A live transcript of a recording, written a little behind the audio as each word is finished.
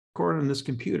record on this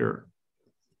computer.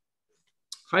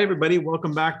 Hi, everybody.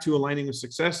 Welcome back to Aligning with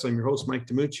Success. I'm your host, Mike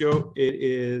DiMuccio. It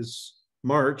is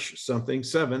March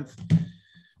 7th.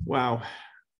 Wow,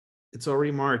 it's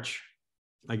already March.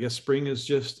 I guess spring is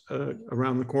just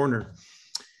around the corner.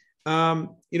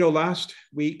 Last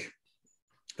week,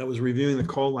 I was reviewing the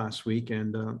call last week,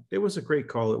 and it was a great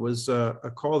call. It was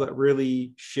a call that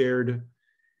really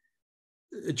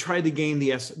tried to gain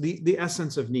the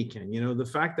essence of Nikken. The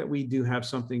fact that we do have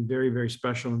something very, very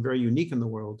special and very unique in the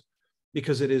world,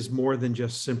 because it is more than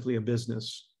just simply a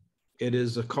business. It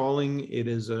is a calling. It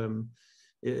is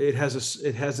it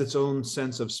has its own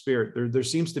sense of spirit. There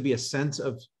seems to be a sense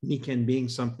of Nikken being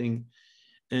something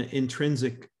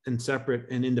intrinsic and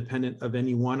separate and independent of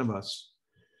any one of us.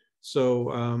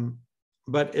 So,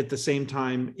 but at the same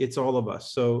time, it's all of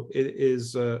us. So it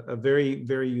is a very,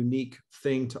 very unique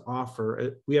thing to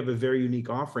offer. We have a very unique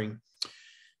offering.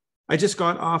 I just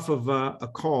got off of a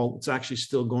call. It's actually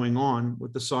still going on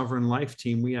with the Sovereign Life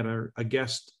team. We had a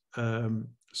guest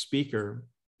speaker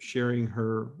sharing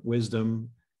her wisdom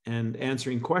and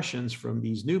answering questions from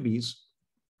these newbies.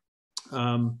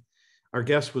 Our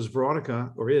guest was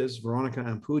Veronica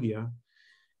Ampudia.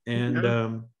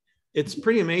 And it's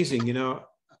pretty amazing.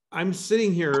 I'm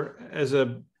sitting here as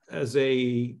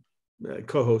a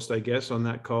co-host, I guess, on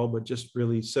that call, but just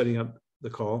really setting up the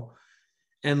call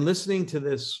and listening to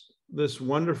this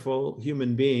wonderful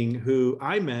human being who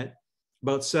I met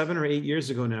about 7 or 8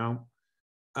 years ago now,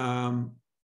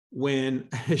 when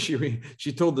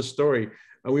she told the story.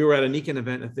 We were at a Nikken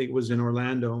event, I think it was in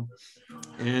Orlando,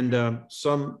 and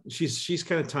she's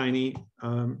kind of tiny,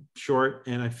 short,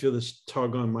 and I feel this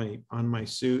tug on my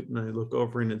suit, and I look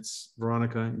over and it's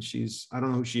Veronica, and I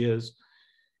don't know who she is,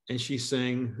 and she's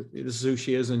saying this is who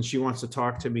she is, and she wants to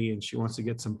talk to me, and she wants to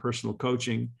get some personal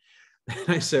coaching. And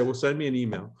I said, well, send me an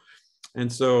email.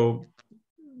 And so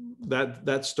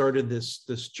that started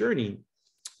this journey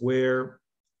where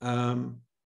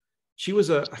she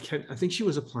was I think she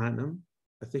was a platinum.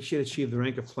 I think she had achieved the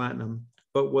rank of platinum,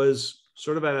 but was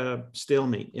sort of at a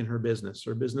stalemate in her business.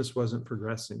 Her business wasn't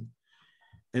progressing.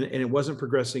 And it wasn't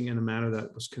progressing in a manner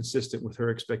that was consistent with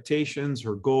her expectations,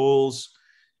 her goals.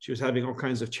 She was having all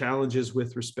kinds of challenges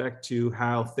with respect to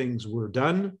how things were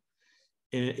done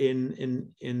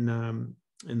in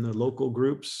the local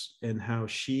groups and how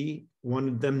she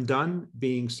wanted them done,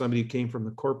 being somebody who came from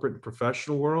the corporate and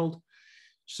professional world.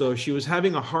 So she was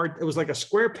having it was like a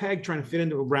square peg trying to fit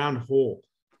into a round hole.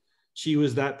 She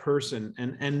was that person.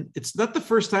 And it's not the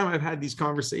first time I've had these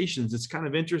conversations. It's kind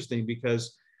of interesting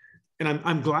because, and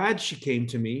I'm glad she came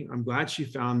to me. I'm glad she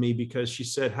found me, because she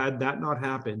said, had that not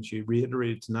happened, she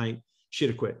reiterated tonight, she'd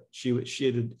have quit. She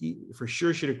had, for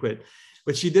sure she'd have quit.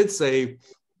 But she did say,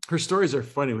 her stories are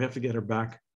funny. We have to get her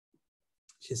back.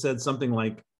 She said something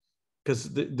like, because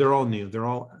they're all new, they're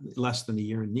all less than a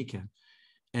year in Nikken.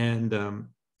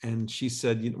 And she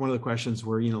said, one of the questions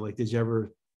were, like, did you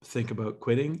ever think about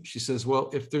quitting? She says, well,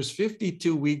 if there's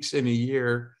 52 weeks in a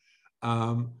year,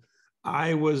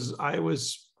 I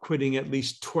was quitting at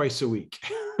least twice a week.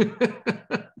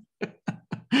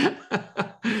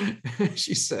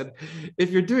 She said, if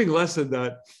you're doing less than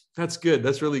that, that's good.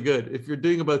 That's really good. If you're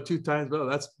doing about 2 times, well,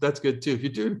 that's good too. If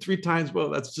you're doing 3 times, well,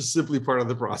 that's just simply part of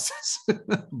the process.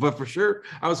 But for sure,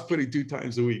 I was quitting 2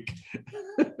 times a week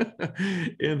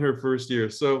in her first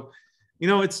year. So,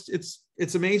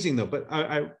 it's amazing though. But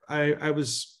I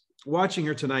was watching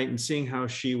her tonight and seeing how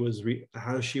she was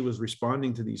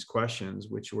responding to these questions,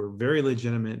 which were very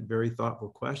legitimate, very thoughtful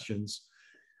questions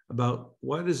about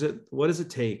what does it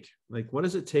take? Like, what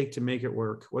does it take to make it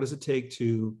work? What does it take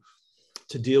to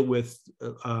deal with,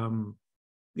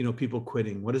 people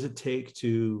quitting? What does it take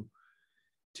to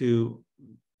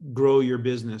grow your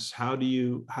business? How do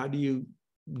you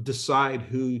decide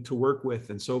who to work with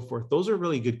and so forth? Those are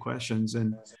really good questions.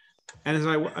 And as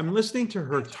I'm listening to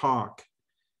her talk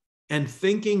and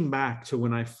thinking back to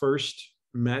when I first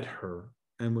met her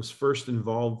and was first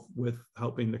involved with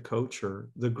helping to coach her,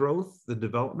 the growth, the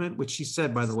development, which she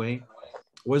said, by the way,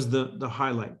 was the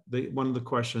highlight. One of the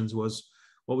questions was,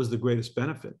 what was the greatest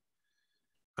benefit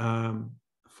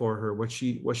for her? What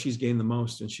she's gained the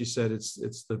most? And she said it's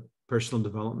the personal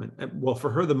development. Well, for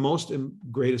her, the most and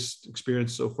greatest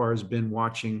experience so far has been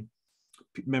watching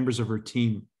members of her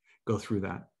team go through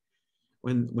that.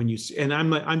 When you see, and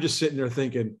I'm just sitting there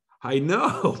thinking, I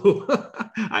know,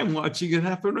 I'm watching it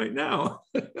happen right now.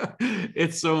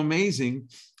 It's so amazing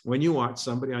when you watch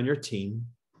somebody on your team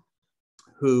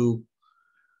who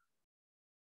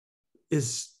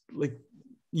is like,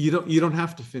 you don't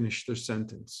have to finish their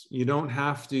sentence. You don't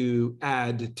have to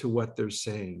add to what they're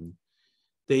saying.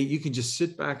 you can just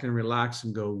sit back and relax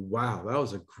and go, wow, that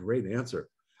was a great answer.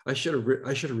 I should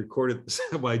have recorded this.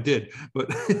 Well, I did, but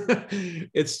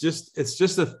it's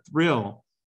just a thrill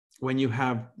when you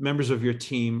have members of your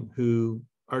team who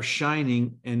are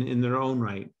shining and in their own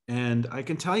right. And I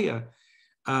can tell you,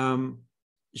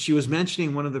 she was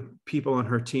mentioning one of the people on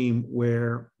her team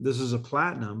where this is a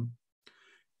platinum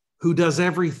who does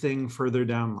everything for their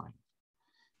downline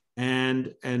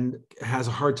and has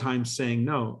a hard time saying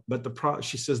no. But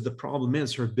she says the problem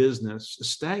is her business is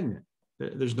stagnant.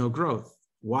 There's no growth.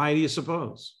 Why do you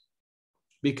suppose?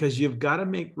 Because you've got to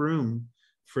make room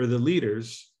for the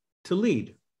leaders to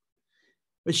lead.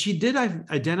 But she did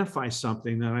identify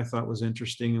something that I thought was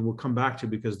interesting, and we'll come back to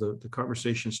because the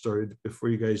conversation started before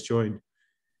you guys joined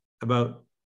about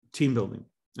team building.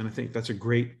 And I think that's a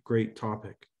great, great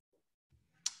topic.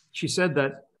 She said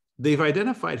that they've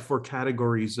identified 4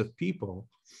 categories of people.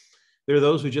 There are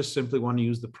those who just simply want to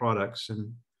use the products,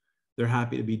 and they're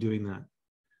happy to be doing that.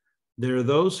 There are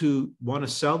those who want to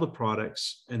sell the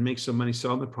products and make some money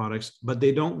selling the products, but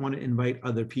they don't want to invite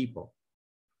other people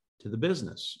to the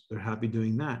business. They're happy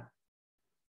doing that.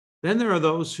 Then there are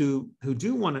those who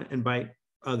do want to invite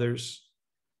others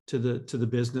to the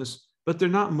business, but they're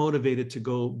not motivated to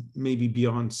go maybe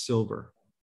beyond silver.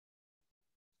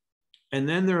 And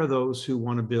then there are those who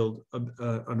want to build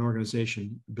an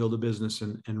organization, build a business,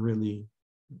 and really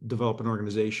develop an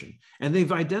organization. And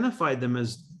they've identified them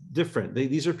as different.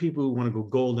 These are people who want to go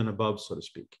gold and above, so to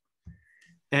speak.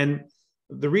 And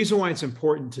the reason why it's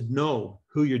important to know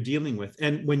who you're dealing with,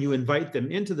 and when you invite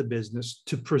them into the business,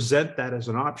 to present that as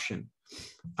an option.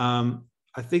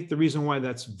 I think the reason why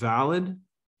that's valid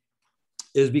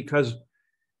is because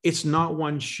it's not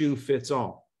one shoe fits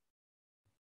all.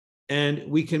 And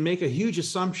we can make a huge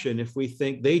assumption if we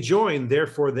think they join,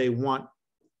 therefore they want,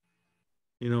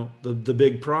 the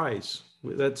big prize.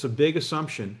 That's a big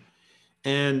assumption.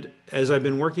 And as I've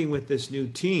been working with this new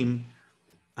team,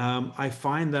 I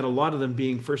find that a lot of them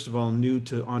being, first of all, new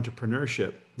to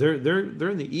entrepreneurship, they're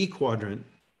in the E quadrant,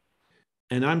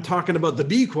 and I'm talking about the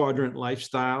B quadrant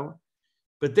lifestyle,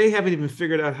 but they haven't even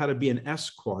figured out how to be an S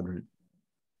quadrant.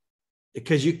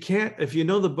 Because you can't, if you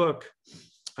know the book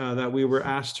that we were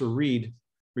asked to read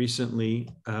recently,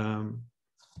 The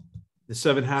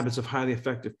 7 Habits of Highly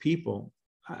Effective People.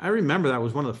 I remember that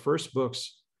was one of the first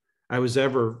books I was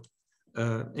ever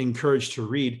encouraged to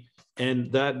read.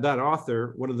 And that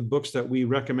author, one of the books that we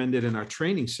recommended in our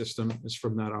training system is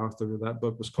from that author. That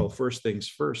book was called First Things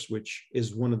First, which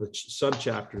is one of the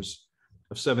subchapters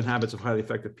of 7 Habits of Highly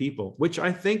Effective People, which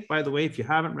I think, by the way, if you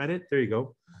haven't read it, there you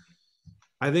go.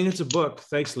 I think it's a book.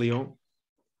 Thanks, Leo.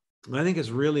 I think it's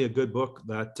really a good book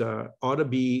that ought to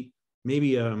be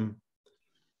maybe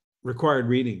required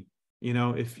reading.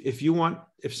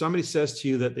 If somebody says to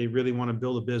you that they really want to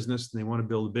build a business and they want to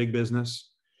build a big business,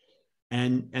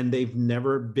 and they've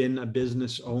never been a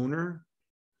business owner,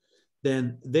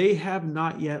 then they have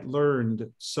not yet learned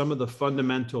some of the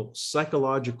fundamental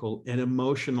psychological and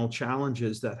emotional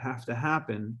challenges that have to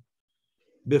happen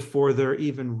before they're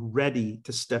even ready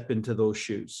to step into those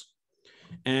shoes.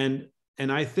 And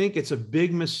I think it's a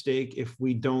big mistake if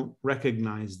we don't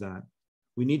recognize that.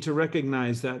 We need to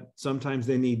recognize that sometimes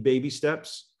they need baby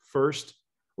steps first,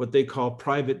 what they call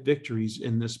private victories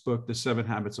in this book, The 7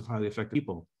 Habits of Highly Effective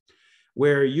People,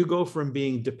 where you go from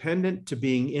being dependent to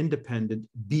being independent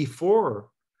before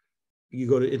you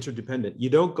go to interdependent.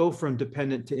 You don't go from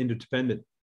dependent to interdependent.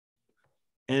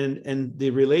 And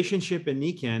the relationship in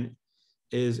Nikan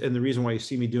is, and the reason why you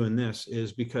see me doing this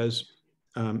is because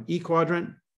E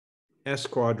quadrant, S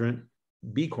quadrant,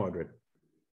 B quadrant.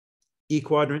 E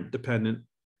quadrant, dependent,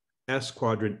 S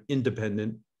quadrant,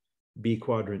 independent, B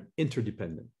quadrant,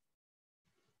 interdependent.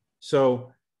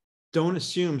 So don't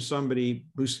assume somebody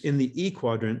who's in the E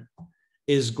quadrant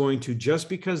is going to, just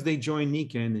because they join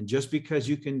Nikan and just because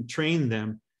you can train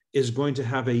them, is going to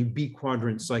have a B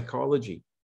quadrant psychology.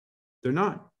 They're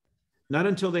not. Not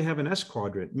until they have an S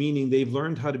quadrant, meaning they've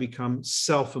learned how to become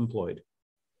self-employed.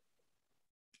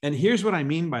 And here's what I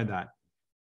mean by that.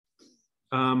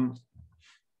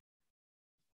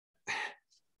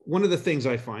 One of the things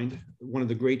I find, one of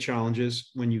the great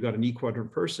challenges when you got an E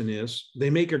quadrant person is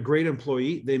they make a great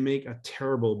employee, they make a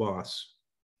terrible boss.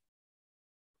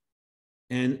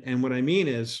 And what I mean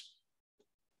is,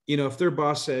 if their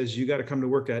boss says you got to come to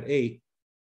work at 8,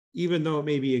 even though it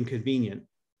may be inconvenient,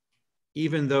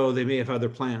 even though they may have other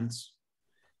plans,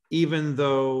 even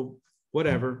though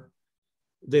whatever,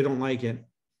 they don't like it,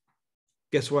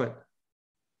 guess what?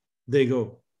 They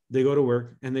go to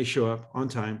work and they show up on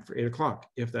time for 8 o'clock,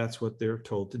 if that's what they're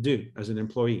told to do as an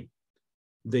employee.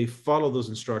 They follow those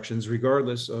instructions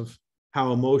regardless of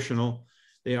how emotional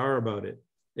they are about it,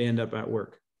 they end up at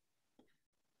work.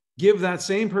 Give that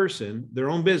same person their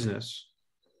own business,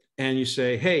 and you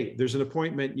say, hey, there's an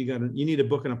appointment. You need to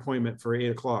book an appointment for 8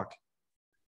 o'clock,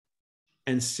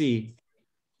 and see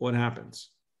what happens.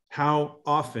 How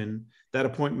often that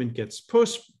appointment gets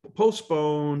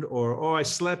postponed, or, oh, I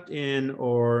slept in,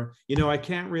 or, I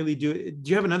can't really do it. Do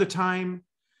you have another time?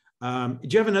 Do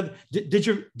you have another,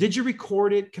 did you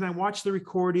record it? Can I watch the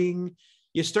recording?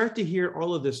 You start to hear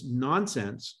all of this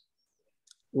nonsense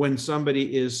when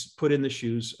somebody is put in the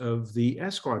shoes of the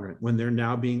S quadrant, when they're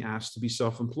now being asked to be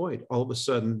self-employed. All of a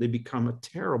sudden, they become a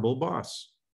terrible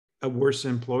boss, a worse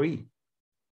employee.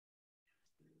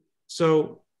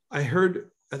 So I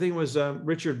think it was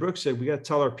Richard Brooks said, we got to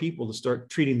tell our people to start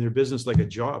treating their business like a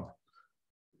job.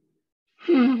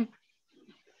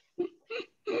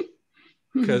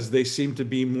 Because they seem to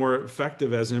be more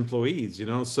effective as employees,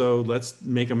 so let's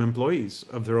make them employees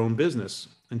of their own business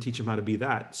and teach them how to be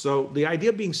that. So the idea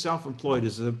of being self-employed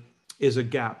is a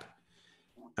gap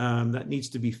that needs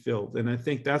to be filled. And I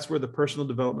think that's where the personal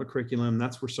development curriculum,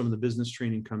 that's where some of the business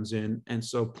training comes in. And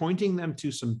so pointing them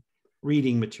to some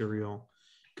reading material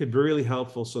could be really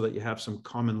helpful, so that you have some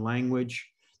common language.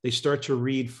 They start to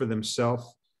read for themselves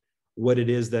what it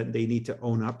is that they need to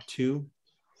own up to.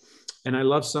 And I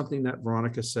love something that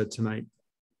Veronica said tonight.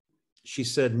 She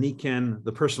said, Niken,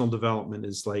 the personal development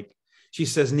is like, she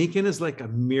says, Niken is like a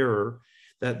mirror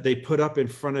that they put up in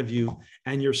front of you,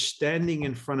 and you're standing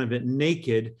in front of it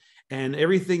naked, and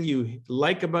everything you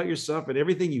like about yourself and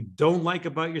everything you don't like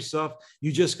about yourself,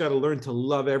 you just got to learn to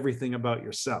love everything about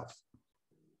yourself.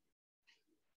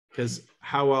 Because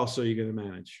how else are you going to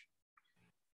manage?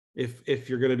 If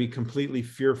you're going to be completely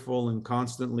fearful and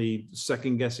constantly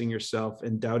second guessing yourself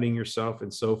and doubting yourself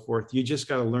and so forth, you just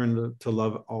got to learn to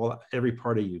love every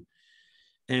part of you.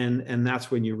 And that's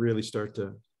when you really start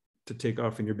to take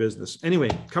off in your business. Anyway,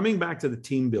 coming back to the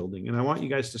team building, and I want you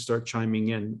guys to start chiming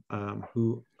in,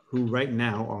 who right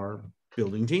now are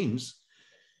building teams.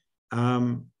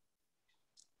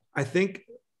 I think,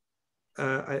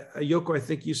 Yoko, I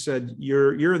think you said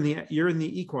you're in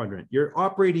the E quadrant. You're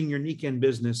operating your Niken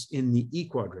business in the E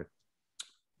quadrant.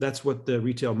 That's what the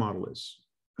retail model is.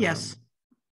 Yes.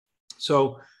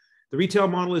 So the retail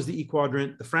model is the E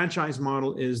quadrant. The franchise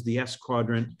model is the S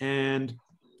quadrant, and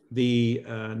the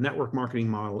network marketing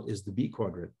model is the B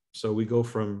quadrant. So we go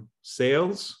from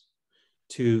sales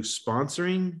to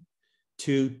sponsoring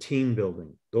to team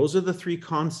building. Those are the three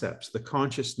concepts, the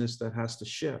consciousness that has to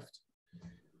shift.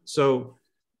 So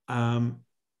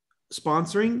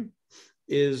sponsoring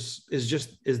is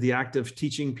the act of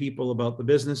teaching people about the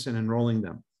business and enrolling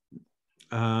them.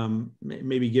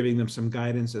 Maybe giving them some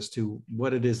guidance as to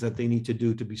what it is that they need to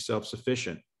do to be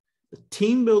self-sufficient. But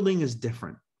team building is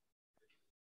different.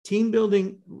 Team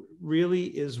building really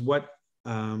is what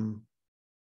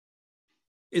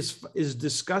is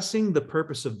discussing the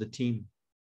purpose of the team.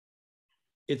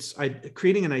 It's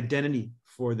creating an identity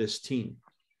for this team.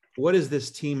 What is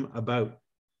this team about?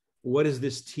 What is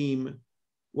this team?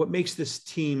 What makes this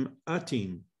team a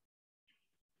team?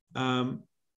 And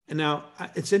now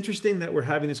it's interesting that we're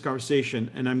having this conversation,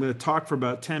 and I'm going to talk for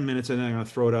about 10 minutes and then I'm going to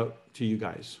throw it out to you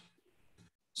guys.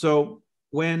 So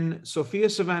when Sophia,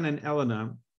 Savannah, and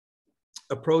Elena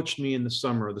approached me in the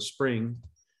summer or the spring,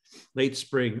 late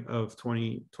spring of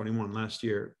 2021 last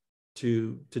year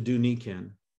to do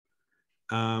Niken,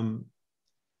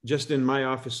 just in my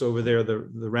office over there, the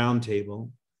round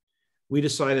table, we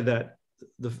decided that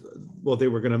they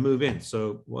were going to move in.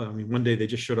 So, one day they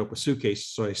just showed up with suitcases,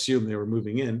 so I assumed they were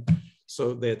moving in.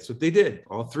 So that's what they did.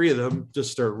 All three of them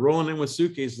just start rolling in with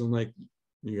suitcases. I'm like,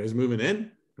 you guys moving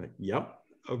in? Like, yep.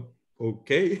 Oh,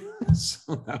 okay.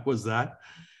 So that was that.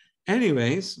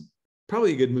 Anyways,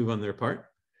 probably a good move on their part.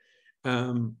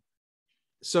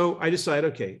 So I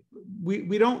decided, okay,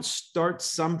 we don't start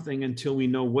something until we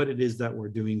know what it is that we're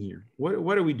doing here.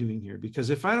 What are we doing here? Because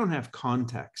if I don't have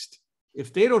context,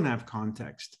 if they don't have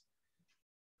context,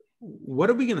 what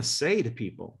are we going to say to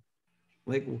people?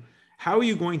 Like, how are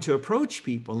you going to approach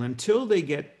people until they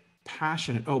get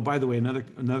passionate? Oh, by the way,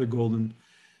 another golden,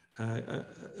 what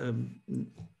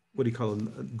do you call it?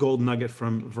 A gold nugget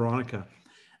from Veronica.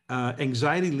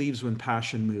 Anxiety leaves when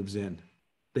passion moves in.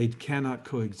 They cannot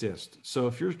coexist. So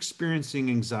if you're experiencing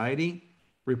anxiety,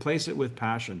 replace it with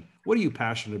passion. What are you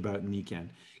passionate about in Niken?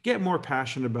 Get more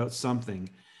passionate about something,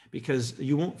 because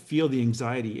you won't feel the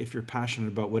anxiety if you're passionate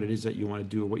about what it is that you want to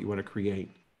do or what you want to create.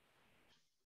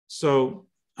 So,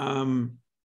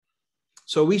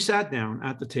 so we sat down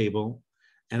at the table,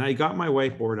 and I got my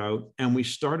whiteboard out, and we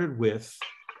started with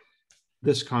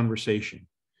this conversation.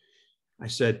 I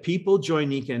said, people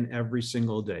join Nikken every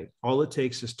single day. All it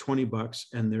takes is $20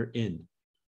 and they're in.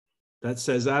 That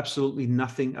says absolutely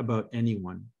nothing about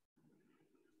anyone.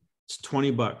 It's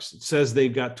 $20. It says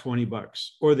they've got $20,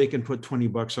 or they can put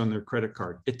 $20 on their credit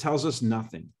card. It tells us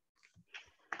nothing.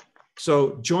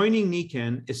 So joining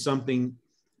Nikken is something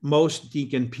most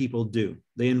Nikken people do.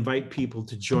 They invite people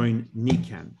to join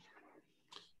Nikken.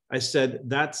 I said,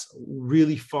 that's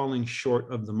really falling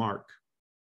short of the mark,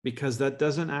 because that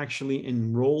doesn't actually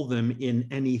enroll them in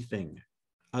anything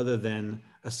other than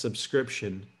a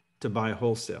subscription to buy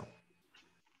wholesale.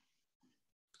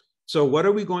 So what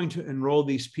are we going to enroll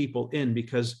these people in?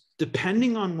 Because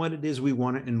depending on what it is we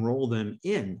want to enroll them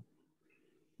in,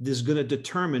 this is going to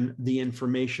determine the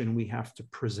information we have to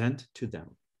present to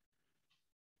them.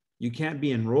 You can't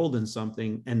be enrolled in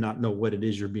something and not know what it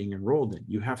is you're being enrolled in.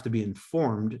 You have to be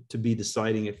informed to be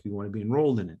deciding if you want to be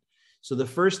enrolled in it. So the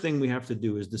first thing we have to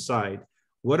do is decide,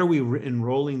 what are we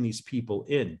enrolling these people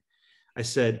in? I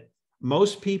said,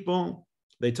 most people,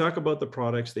 they talk about the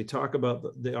products, they talk about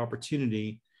the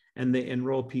opportunity, and they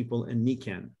enroll people in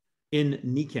Nikken.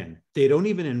 They don't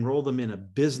even enroll them in a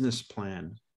business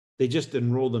plan. They just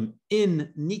enroll them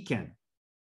in Nikken,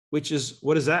 which is,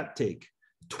 what does that take?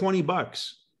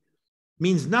 $20.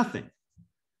 Means nothing.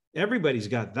 Everybody's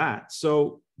got that.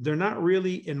 So they're not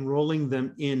really enrolling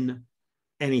them in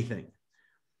anything.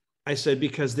 I said,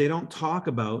 because they don't talk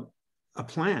about a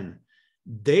plan.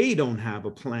 They don't have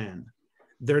a plan.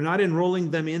 They're not enrolling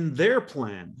them in their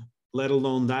plan, let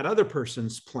alone that other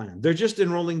person's plan. They're just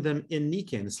enrolling them in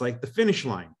Nikken. It's like the finish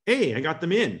line. Hey, I got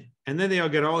them in. And then they all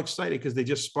get all excited because they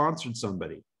just sponsored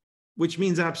somebody, which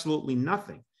means absolutely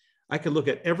nothing. I could look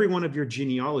at every one of your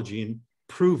genealogy and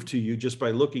prove to you just by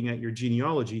looking at your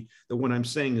genealogy that what I'm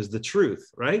saying is the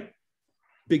truth, right?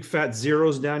 Big fat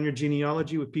zeros down your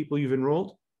genealogy with people you've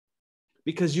enrolled,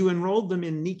 because you enrolled them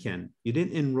in Nikken. You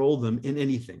didn't enroll them in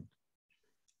anything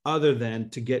other than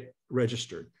to get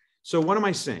registered. So what am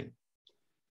I saying?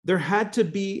 There had to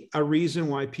be a reason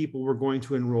why people were going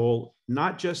to enroll,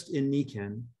 not just in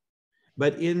Nikken,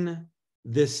 but in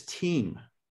this team.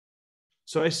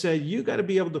 So I said, you got to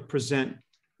be able to present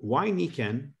why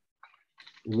Nikken,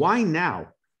 why now,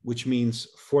 which means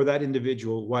for that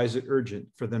individual, why is it urgent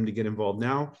for them to get involved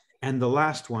now? And the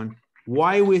last one,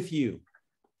 why with you?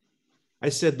 I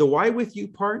said, the why with you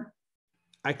part,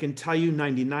 I can tell you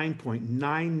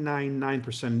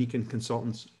 99.999% of Nikken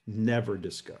consultants never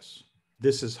discuss.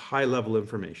 This is high level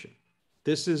information.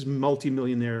 This is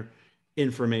multimillionaire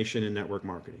information in network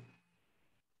marketing.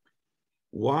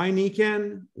 Why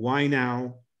Nikken? Why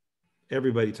now?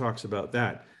 Everybody talks about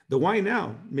that. The why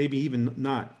now, maybe even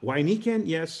not. Why Nikken?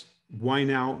 Yes. Why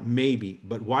now? Maybe.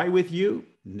 But why with you?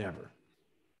 Never.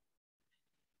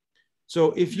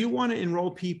 So if you want to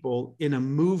enroll people in a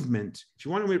movement, if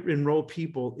you want to enroll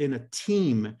people in a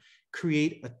team,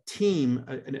 create a team,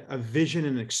 a vision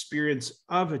and experience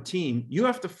of a team, you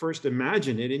have to first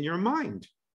imagine it in your mind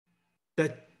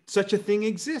that such a thing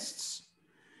exists.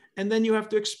 And then you have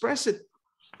to express it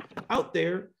out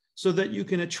there so that you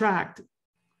can attract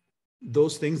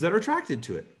those things that are attracted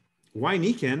to it. Why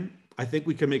Nikken? I think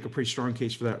we can make a pretty strong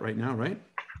case for that right now, right?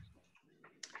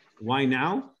 Why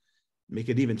now? Make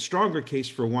it even stronger case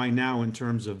for why now in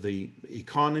terms of the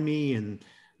economy and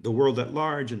the world at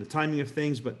large and the timing of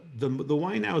things. But the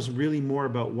why now is really more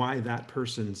about why that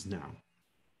person's now.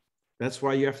 That's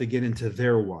why you have to get into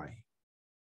their why.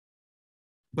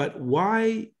 But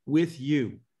why with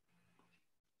you?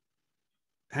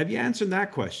 Have you answered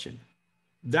that question?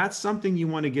 That's something you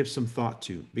want to give some thought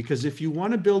to, because if you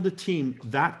want to build a team,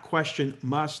 that question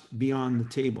must be on the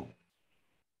table.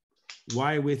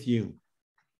 Why with you?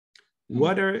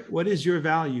 What is your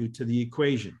value to the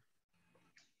equation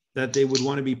that they would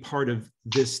want to be part of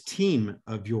this team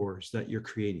of yours that you're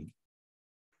creating?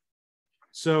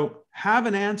 So have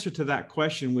an answer to that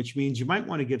question, which means you might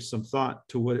want to give some thought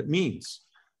to what it means.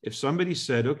 If somebody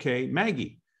said, okay,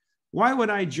 Maggie, why would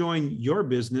I join your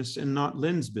business and not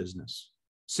Lynn's business?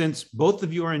 Since both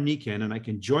of you are in Nikken and I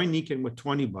can join Nikken with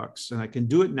 $20 and I can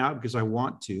do it now because I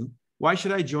want to, why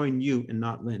should I join you and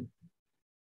not Lynn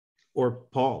or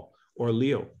Paul or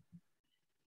Leo?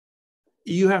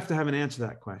 You have to have an answer to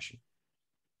that question.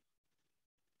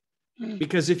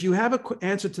 Because if you have an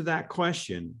answer to that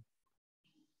question,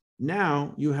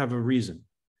 now you have a reason.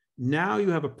 Now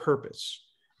you have a purpose.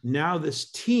 Now this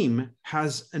team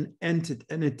has an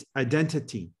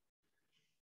identity.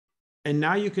 And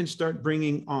now you can start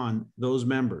bringing on those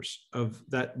members of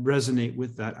that resonate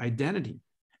with that identity.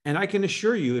 And I can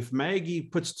assure you, if Maggie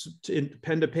puts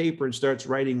pen to paper and starts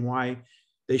writing why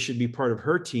they should be part of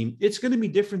her team, it's going to be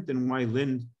different than why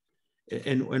Lynn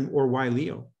or why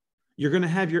Leo. You're going to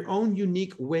have your own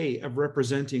unique way of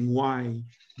representing why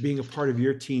being a part of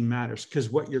your team matters, because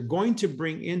what you're going to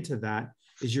bring into that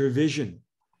is your vision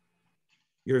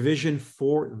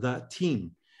for the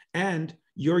team, and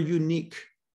your unique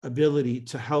ability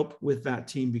to help with that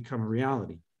team become a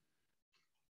reality.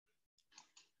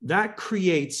 That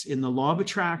creates, in the law of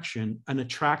attraction, an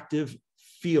attractive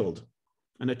field.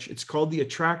 And it's called the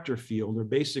attractor field, or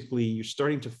basically you're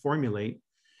starting to formulate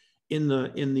in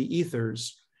the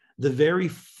ethers the very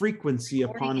frequency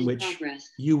upon which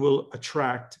you will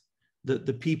attract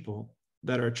the people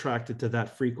that are attracted to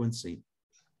that frequency.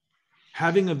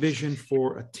 Having a vision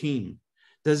for a team.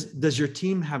 Does your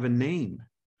team have a name?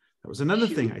 That was another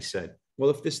thing I said. Well,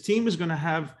 if this team is going to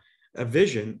have a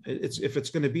vision, if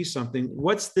it's going to be something,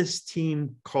 what's this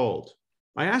team called?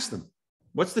 I asked them,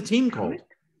 what's the team called?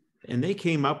 And they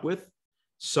came up with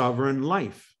Sovereign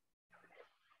Life.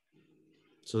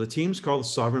 So the team's called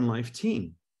Sovereign Life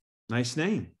Team. Nice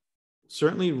name.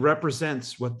 Certainly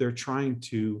represents what they're trying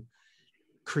to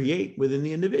create within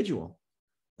the individual,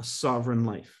 a sovereign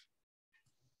life.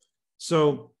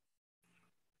 So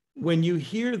when you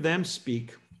hear them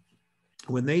speak,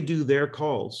 when they do their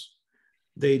calls,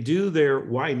 they do their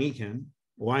why Nikan,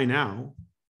 why now,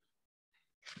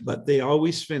 but they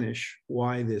always finish,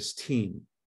 why this team?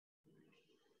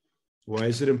 Why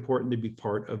is it important to be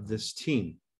part of this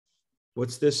team?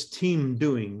 What's this team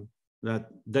doing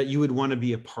that you would want to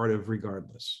be a part of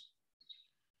regardless?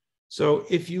 So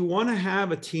if you want to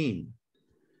have a team,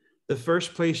 the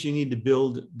first place you need to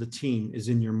build the team is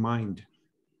in your mind.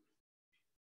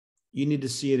 You need to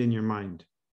see it in your mind.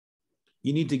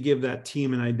 You need to give that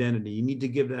team an identity. You need to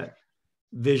give that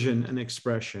vision an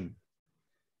expression.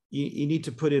 You need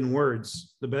to put in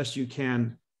words the best you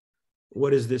can. What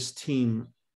does this team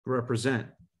represent?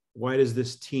 Why does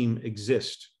this team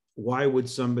exist? Why would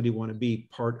somebody want to be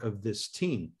part of this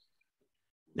team?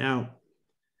 Now,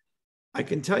 I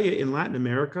can tell you in Latin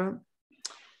America,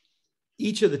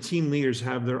 each of the team leaders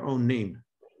have their own name.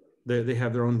 They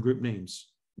have their own group names.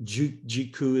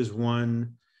 Jiku is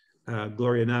one.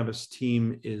 Gloria Navas'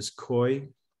 team is Koi.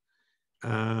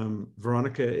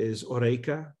 Veronica is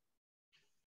Oreca.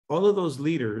 All of those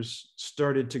leaders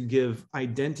started to give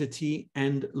identity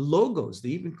and logos. They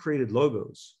even created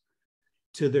logos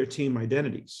to their team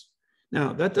identities.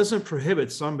 Now, that doesn't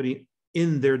prohibit somebody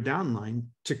in their downline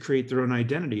to create their own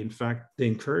identity. In fact, they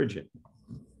encourage it.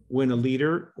 When a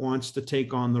leader wants to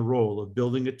take on the role of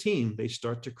building a team, they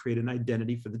start to create an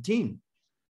identity for the team.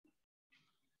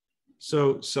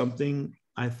 So something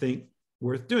I think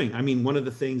worth doing. I mean, one of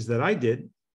the things that I did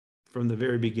from the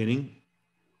very beginning,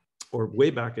 or way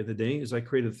back in the day, is I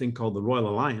created a thing called the Royal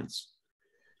Alliance.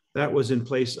 That was in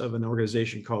place of an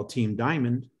organization called Team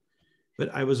Diamond, but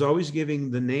I was always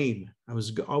giving the name. I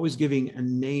was always giving a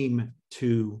name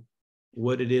to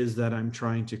what it is that I'm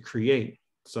trying to create.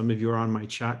 Some of you are on my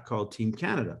chat called Team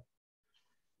Canada.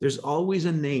 There's always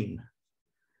a name.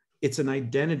 It's an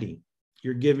identity.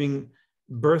 You're giving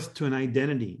birth to an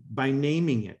identity by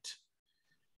naming it.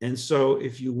 And so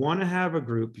if you want to have a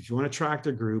group, if you want to attract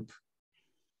a group,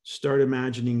 start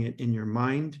imagining it in your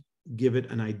mind, give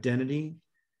it an identity,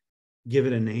 give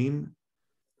it a name,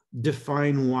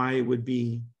 define why it would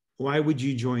be, why would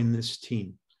you join this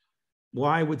team?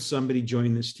 Why would somebody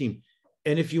join this team?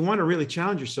 And if you want to really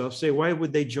challenge yourself, say, why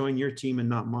would they join your team and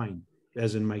not mine,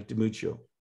 as in Mike DiMuccio?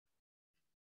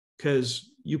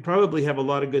 Because you probably have a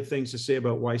lot of good things to say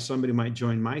about why somebody might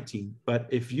join my team. But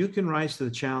if you can rise to the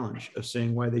challenge of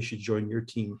saying why they should join your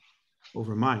team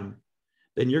over mine,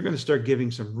 then you're going to start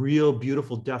giving some real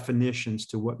beautiful definitions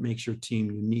to what makes your team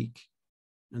unique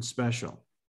and special.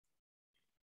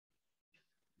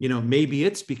 You know, maybe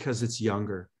it's because it's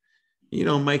younger. You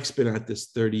know, Mike's been at this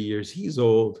 30 years. He's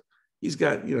old. He's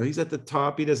got, you know, he's at the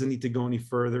top. He doesn't need to go any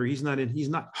further. He's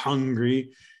not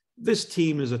hungry. This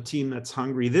team is a team that's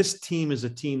hungry. This team is a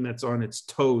team that's on its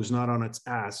toes, not on its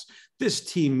ass. This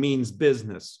team means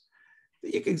business.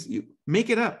 You make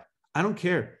it up. I don't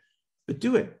care, but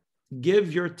do it.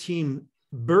 Give your team,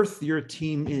 birth your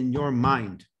team in your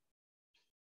mind,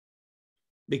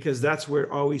 because that's where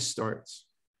it always starts.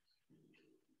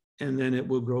 And then it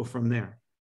will grow from there.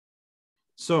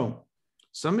 So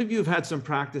some of you have had some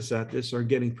practice at this, or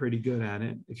getting pretty good at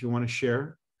it. If you want to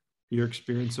share your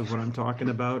experience of what I'm talking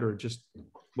about, or just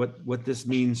what this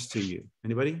means to you.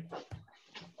 Anybody?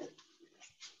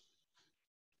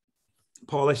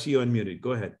 Paul, I see you unmuted.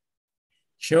 Go ahead.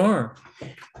 Sure.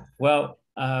 Well,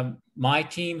 my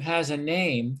team has a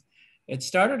name. It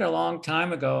started a long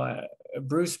time ago.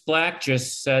 Bruce Black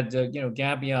just said, you know,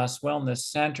 Gavios Wellness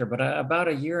Center, but about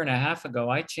a year and a half ago,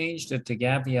 I changed it to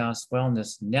Gavios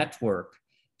Wellness Network.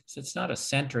 It's not a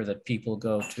center that people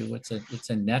go to. It's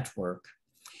a network.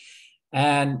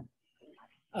 And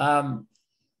the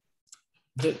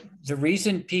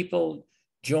reason people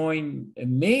join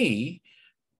me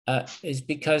is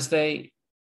because they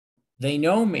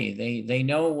know me. They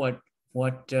know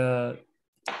what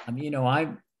I mean,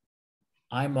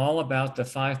 I'm all about the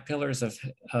 5 pillars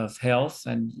of health,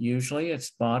 and usually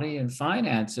it's body and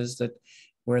finances that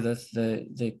where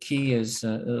the key is,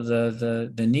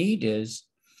 the need is.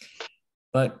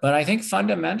 But I think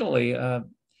fundamentally,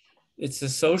 it's the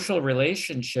social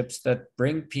relationships that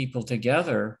bring people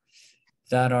together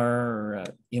that are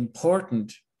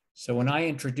important. So when I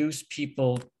introduce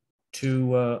people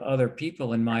to other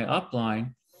people in my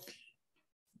upline,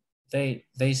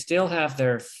 they still have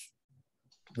their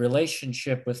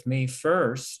relationship with me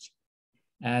first,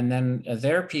 and then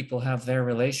their people have their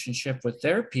relationship with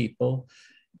their people,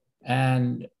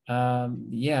 and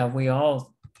yeah, we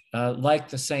all like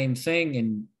the same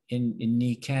thing in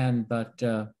NICAN, but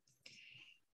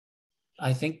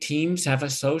I think teams have a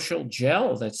social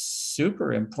gel that's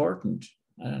super important.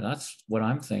 That's what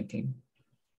I'm thinking.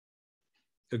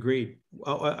 Agreed.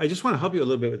 Well, I just want to help you a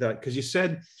little bit with that, because you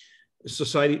said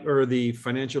society or the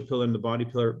financial pillar and the body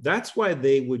pillar. That's why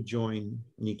they would join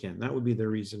NICAN. That would be their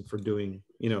reason for doing,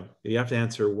 you have to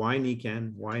answer why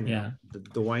NICAN, why now. Yeah.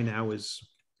 The why now is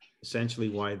essentially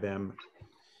why them.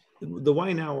 The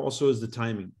why now also is the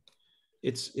timing.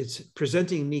 It's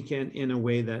presenting NICAN in a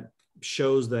way that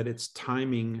shows that its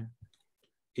timing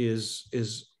is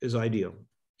ideal.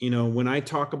 When I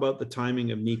talk about the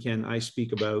timing of NICAN, I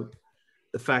speak about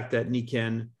the fact that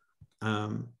NICAN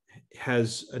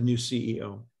has a new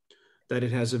CEO, that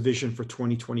it has a vision for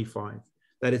 2025,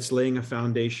 that it's laying a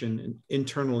foundation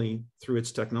internally through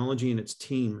its technology and its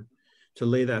team to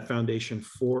lay that foundation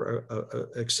for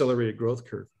a accelerated growth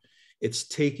curve. It's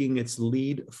taking its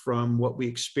lead from what we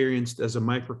experienced as a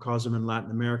microcosm in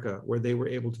Latin America, where they were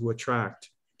able to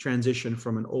transition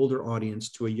from an older audience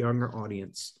to a younger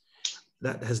audience.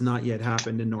 That has not yet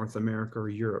happened in North America or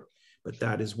Europe, but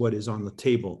that is what is on the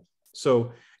table.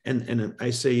 So, and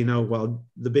I say, while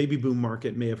the baby boom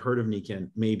market may have heard of NICAN,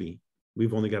 maybe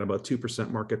we've only got about 2%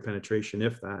 market penetration,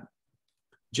 if that.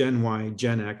 Gen Y,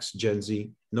 Gen X, Gen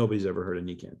Z, nobody's ever heard of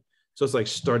NICAN. So it's like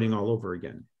starting all over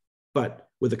again, but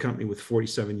with a company with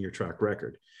 47-year track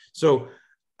record. So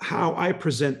how I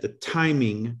present the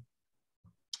timing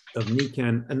of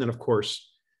NICAN, and then of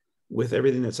course, with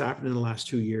everything that's happened in the last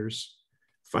 2 years,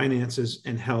 finances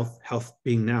and health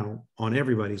being now on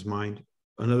everybody's mind,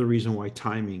 another reason why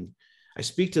timing. I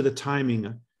speak to the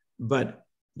timing, but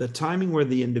the timing where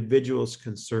the individual is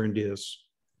concerned is,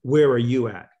 where are you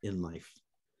at in life?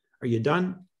 Are you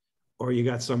done, or you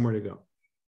got somewhere to go?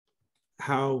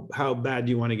 How bad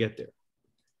do you want to get there?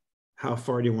 How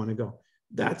far do you want to go?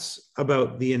 That's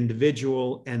about the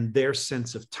individual and their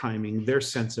sense of timing, their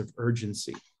sense of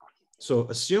urgency. So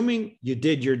assuming you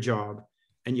did your job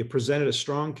and you presented a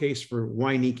strong case for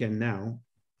why NICAN now,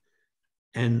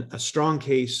 and a strong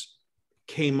case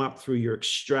came up through your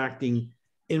extracting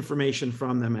information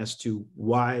from them as to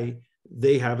why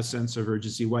they have a sense of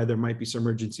urgency, why there might be some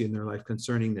urgency in their life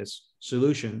concerning this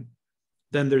solution,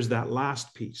 then there's that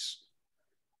last piece.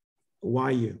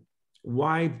 Why you?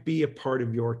 Why be a part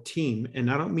of your team?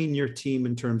 And I don't mean your team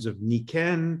in terms of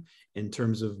NICAN, in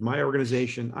terms of my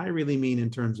organization. I really mean in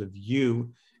terms of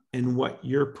you and what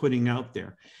you're putting out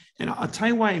there. And I'll tell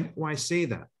you why I say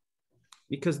that.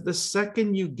 Because the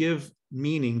second you give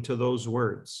meaning to those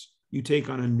words, you take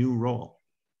on a new role.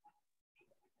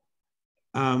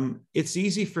 It's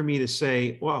easy for me to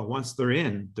say, well, once they're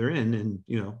in, and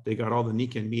they got all the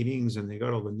NICAN meetings, and they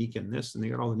got all the NICAN this, and they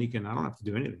got all the NICAN. I don't have to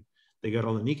do anything. They got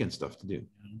all the NICAN stuff to do.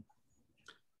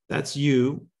 That's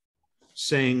you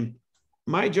saying,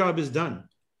 my job is done.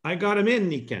 I got him in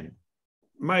NICAN.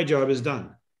 My job is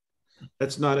done.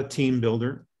 That's not a team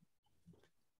builder.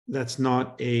 That's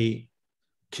not a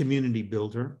community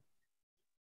builder.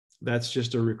 That's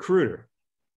just a recruiter.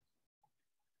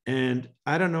 And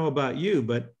I don't know about you,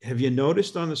 but have you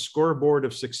noticed on the scoreboard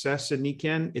of success in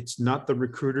NICAN, it's not the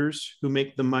recruiters who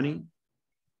make the money.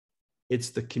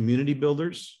 It's the community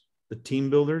builders, the team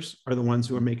builders are the ones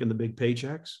who are making the big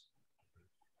paychecks.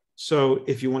 So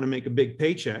if you want to make a big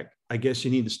paycheck, I guess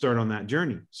you need to start on that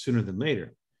journey sooner than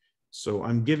later. So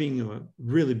I'm giving you a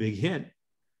really big hint.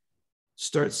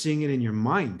 Start seeing it in your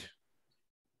mind.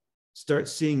 Start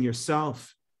seeing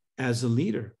yourself as a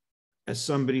leader, as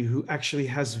somebody who actually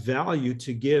has value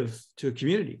to give to a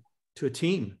community, to a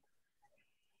team,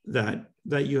 that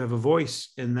you have a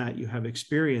voice, and that you have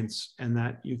experience, and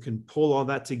that you can pull all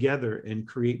that together and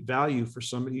create value for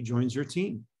somebody who joins your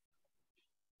team.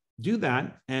 do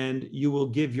that, and you will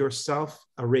give yourself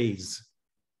a raise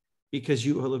because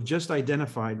you will have just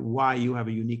identified why you have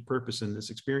a unique purpose in this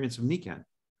experience of NICAN.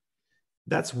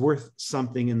 That's worth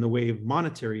something in the way of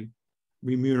monetary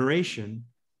remuneration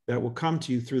that will come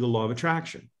to you through the law of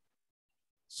attraction.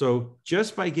 So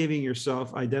just by giving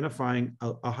yourself, identifying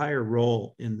a higher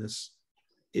role in this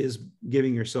is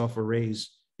giving yourself a raise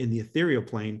in the ethereal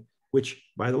plane, which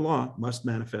by the law must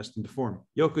manifest into form.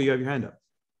 Yoko, you have your hand up.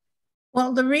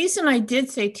 Well, the reason I did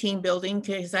say team building,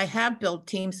 because I have built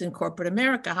teams in corporate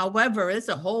America. However, it's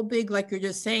a whole big, like you're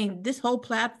just saying, this whole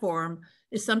platform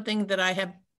is something that I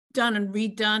have done and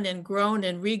redone and grown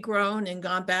and regrown and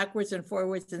gone backwards and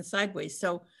forwards and sideways.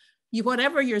 So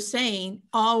whatever you're saying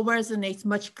all resonates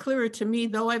much clearer to me,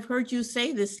 though I've heard you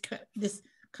say this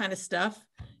kind of stuff,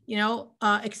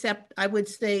 except I would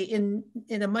say in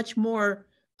a much more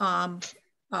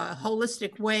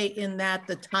holistic way, in that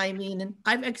the timing, and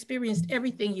I've experienced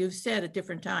everything you've said at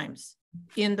different times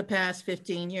in the past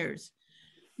 15 years.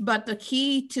 But the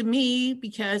key to me,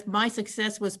 because my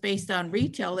success was based on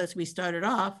retail as we started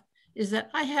off, is that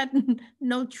I had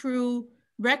no true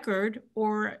record,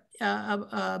 or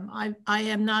I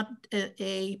am not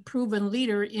a proven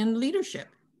leader in leadership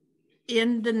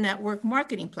in the network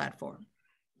marketing platform.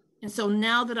 And so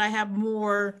now that I have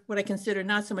more, what I consider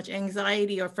not so much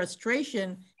anxiety or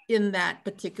frustration in that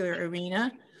particular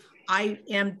arena, I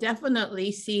am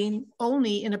definitely seeing,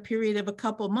 only in a period of a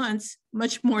couple months,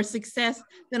 much more success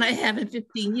than I have in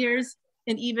 15 years,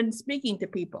 and even speaking to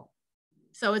people.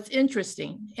 So it's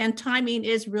interesting. And timing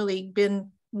has really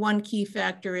been one key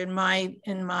factor in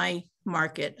my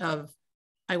market of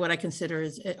what I consider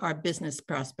is our business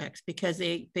prospects, because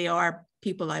they are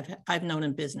people I've known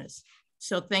in business.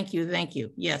 So thank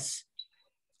you. Yes.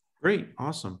 Great,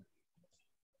 awesome.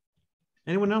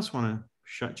 Anyone else want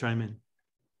to chime in?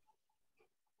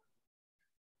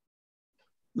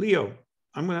 Leo,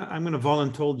 I'm gonna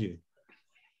voluntold you.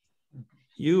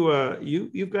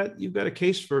 You've got a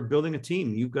case for building a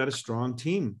team. You've got a strong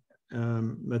team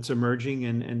that's emerging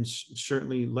and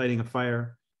certainly lighting a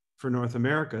fire for North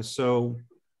America. So,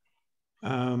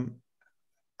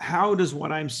 how does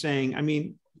what I'm saying? I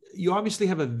mean, you obviously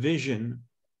have a vision.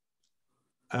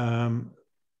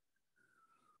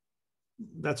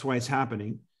 That's why it's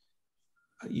happening.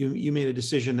 You made a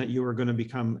decision that you were going to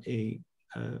become a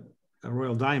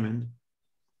Royal Diamond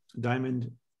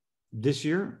this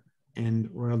year and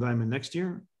Royal Diamond next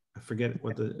year. I forget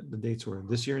what the dates were,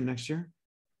 this year and next year.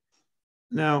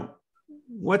 Now,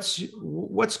 what's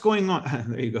going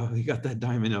on? There you go. You got that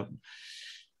diamond up.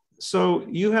 So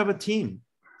you have a team,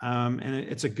 and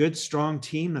it's a good, strong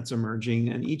team that's emerging,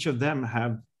 and each of them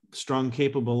have strong,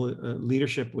 capable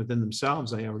leadership within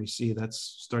themselves. I already see that's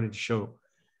starting to show.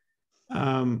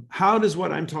 How does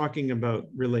what I'm talking about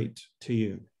relate to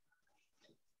you?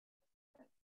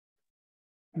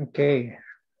 Okay.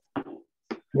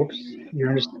 Whoops, you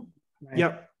understand?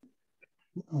 Yep.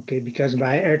 Okay, because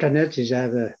my internet is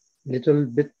have a little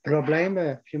bit problem.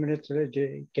 A few minutes.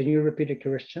 Can you repeat the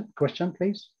question,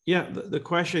 please? Yeah, the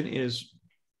question is,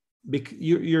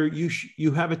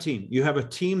 you have a team. You have a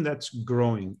team that's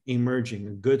growing, emerging,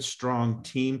 a good, strong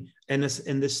team, and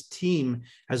this team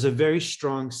has a very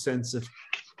strong sense of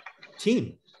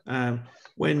team.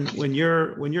 When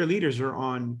your leaders are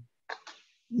on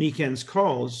NICAN's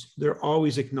calls, they're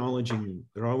always acknowledging you.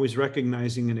 They're always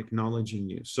recognizing and acknowledging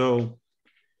you. So,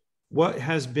 what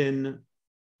has been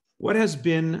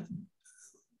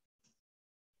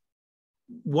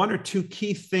one or two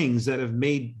key things that have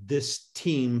made this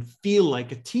team feel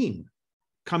like a team,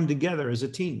 come together as a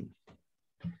team?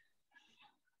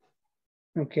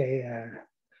 Okay.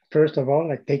 First of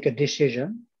all, I take a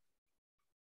decision.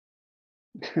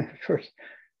 First,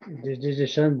 the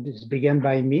decision is begun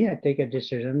by me. I take a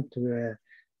decision to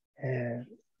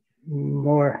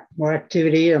more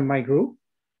activity in my group,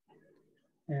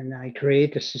 and I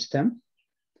create a system.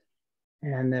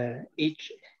 And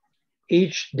each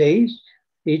day,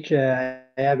 I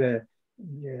have a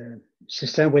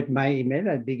system with my email.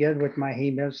 I began with my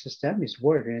email system. It's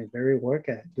very work.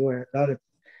 I do a lot of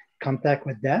contact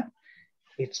with that.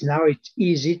 It's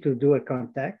easy to do a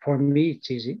contact. For me, it's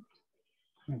easy.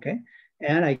 Okay.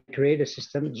 And I create a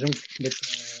system Zoom with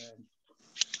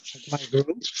my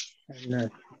group.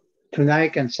 And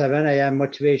tonight at 7, I have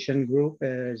motivation group,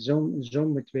 Zoom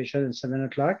motivation at 7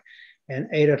 o'clock. And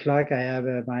 8 o'clock, I have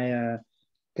my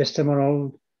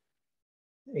testimonial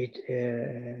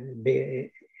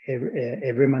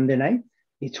every Monday night.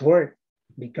 It's work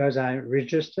because I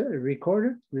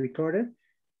recorded,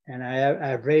 and I have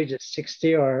average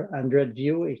 60 or 100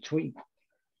 view each week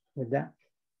with that.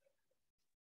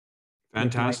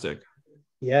 Fantastic.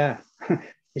 Yeah.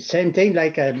 The same thing,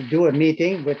 like I do a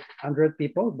meeting with 100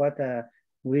 people, but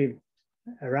we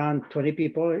around 20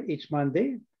 people each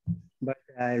Monday, but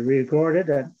I recorded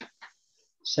and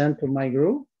sent to my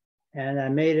group, and I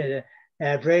made an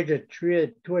average of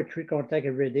 2 or 3 contacts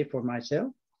every day for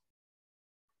myself.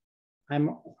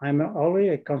 I'm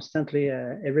always constantly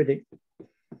every day.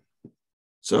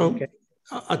 So okay.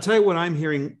 I'll tell you what I'm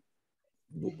hearing.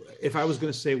 If I was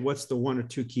going to say, what's the one or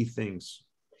two key things?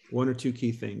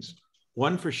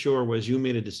 One for sure was you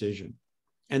made a decision.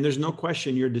 And there's no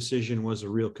question your decision was a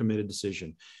real committed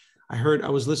decision. I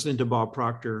was listening to Bob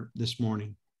Proctor this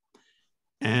morning,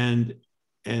 and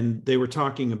they were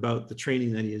talking about the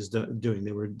training that he is doing.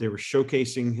 They were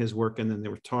showcasing his work, and then they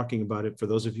were talking about it for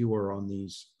those of you who are on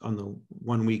the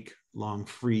 1 week long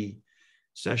free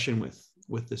session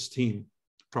with this team,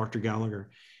 Proctor Gallagher.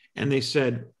 And they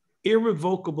said,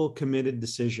 irrevocable committed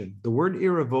decision. The word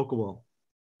irrevocable,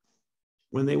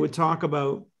 when they would talk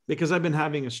about, because I've been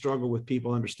having a struggle with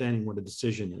people understanding what a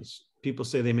decision is. People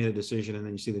say they made a decision, and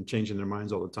then you see them changing their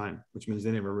minds all the time, which means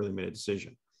they never really made a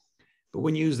decision. But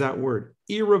when you use that word,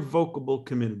 irrevocable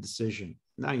committed decision,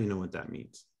 now you know what that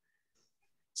means.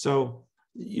 So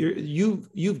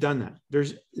you've done that.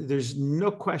 There's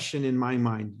no question in my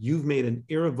mind. You've made an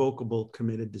irrevocable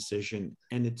committed decision,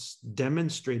 and it's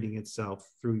demonstrating itself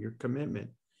through your commitment.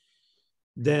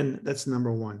 Then that's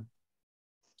number one.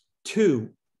 Two,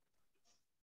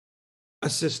 a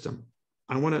system.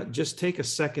 I want to just take a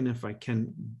second, if I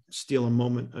can steal a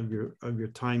moment of your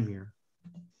time here.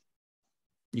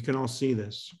 You can all see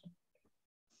this.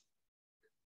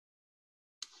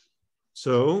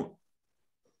 So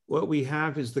what we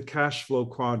have is the cash flow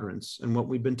quadrants. And what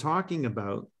we've been talking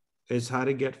about is how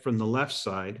to get from the left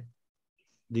side,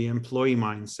 the employee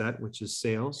mindset, which is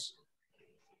sales,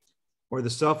 or the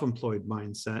self-employed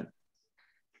mindset,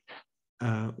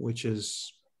 which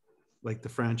is like the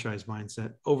franchise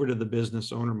mindset, over to the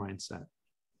business owner mindset.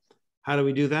 How do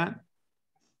we do that?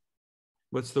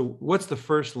 What's the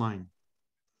first line?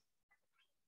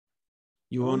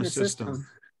 You own a system.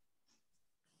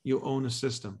 You own a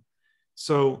system.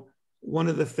 So one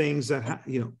of the things that,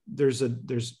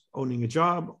 there's owning a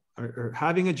job, or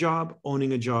having a job,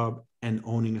 owning a job, and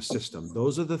owning a system.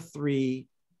 Those are the three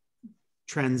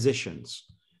transitions.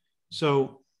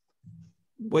 So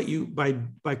what you,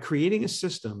 by creating a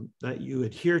system that you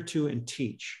adhere to and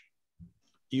teach,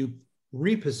 you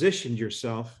repositioned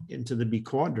yourself into the B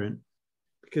quadrant,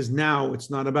 because now it's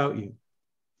not about you.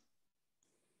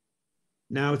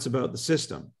 Now it's about the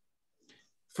system.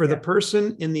 For the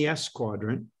person in the S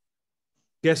quadrant,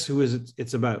 guess who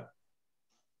it's about?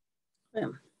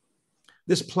 Them.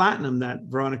 This platinum that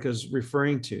Veronica's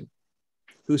referring to,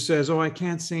 who says, oh, I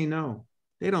can't say no.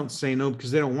 They don't say no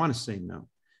because they don't want to say no.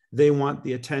 They want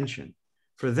the attention.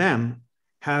 For them,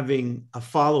 having a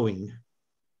following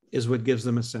is what gives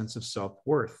them a sense of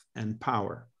self-worth and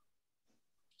power.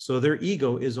 So their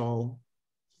ego is all,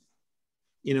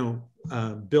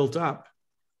 built up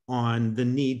on the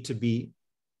need to be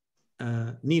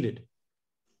needed.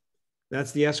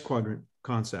 That's the S quadrant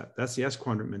concept. That's the S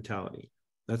quadrant mentality.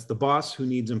 That's the boss who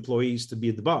needs employees to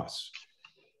be the boss.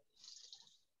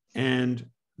 And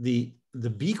the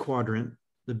B quadrant,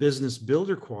 the business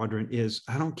builder quadrant, is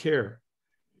I don't care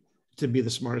to be the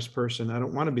smartest person. I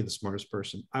don't want to be the smartest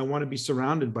person. I want to be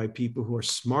surrounded by people who are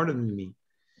smarter than me,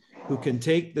 who can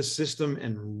take the system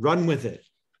and run with it.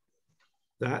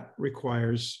 That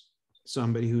requires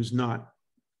somebody who's not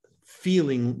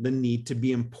feeling the need to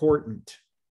be important.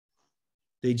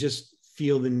 They just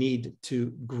feel the need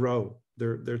to grow.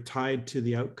 They're tied to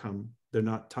the outcome. They're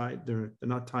not tied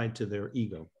to their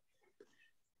ego.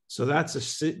 So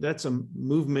that's a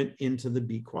movement into the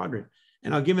B quadrant.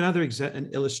 And I'll give an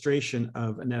illustration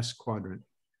of an S quadrant,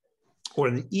 or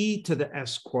the E to the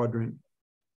S quadrant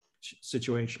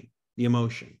situation, the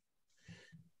emotion.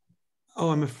 Oh,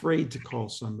 I'm afraid to call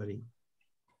somebody.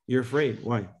 You're afraid.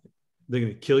 Why? They're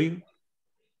going to kill you?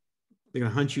 They're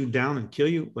going to hunt you down and kill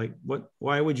you? Like, what?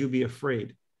 Why would you be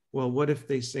afraid? Well, what if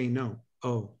they say no?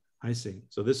 Oh, I see.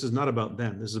 So this is not about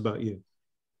them. This is about you.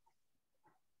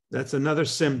 That's another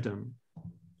symptom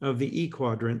of the E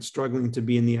quadrant struggling to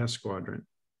be in the S quadrant,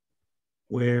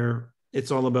 where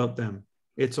it's all about them.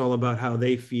 It's all about how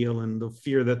they feel and the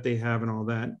fear that they have and all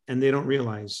that. And they don't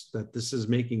realize that this is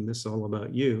making this all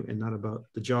about you and not about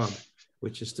the job,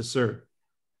 which is to serve.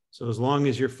 So as long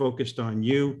as you're focused on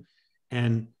you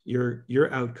and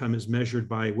your outcome is measured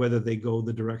by whether they go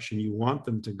the direction you want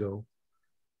them to go,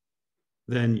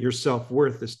 then your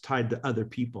self-worth is tied to other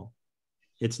people.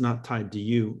 It's not tied to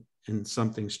you and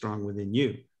something strong within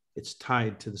you. It's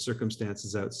tied to the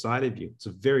circumstances outside of you. It's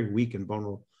a very weak and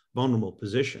vulnerable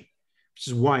position, which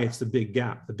is why it's the big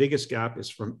gap. The biggest gap is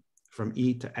from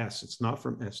E to S. It's not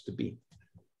from S to B.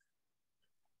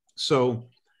 So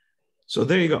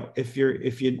there you go. If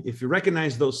you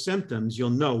recognize those symptoms, you'll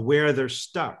know where they're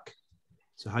stuck.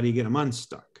 So how do you get them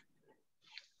unstuck?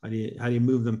 How do you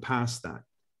move them past that?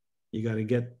 You got to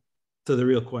get to the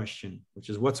real question, which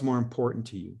is what's more important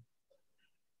to you?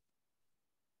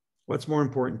 What's more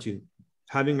important to you?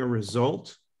 Having a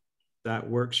result that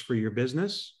works for your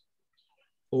business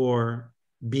or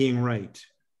being right?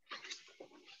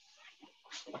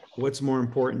 What's more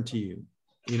important to you?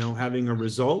 You know, having a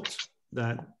result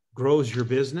that grows your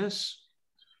business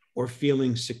or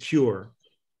feeling secure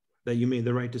that you made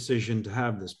the right decision to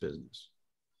have this business?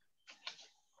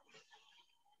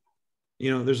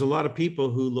 You know, there's a lot of people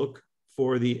who look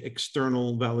for the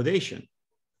external validation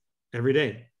every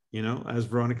day. You know, as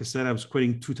Veronica said, I was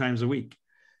quitting 2 times a week.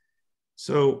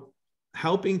 So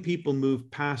helping people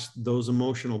move past those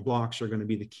emotional blocks are going to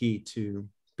be the key to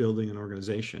building an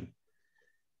organization.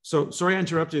 So sorry I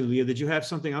interrupted you, Leah. Did you have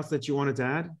something else that you wanted to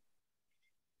add?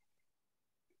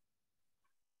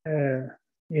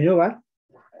 You know what?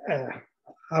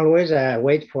 Always I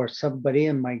wait for somebody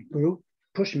in my group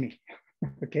push me,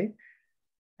 okay?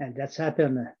 And that's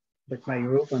happened with my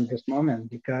group on this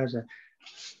moment because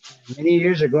many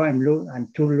years ago, I'm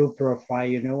too low profile,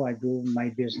 you know, I do my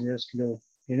business low,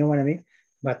 you know what I mean?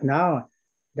 But now,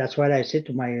 that's what I said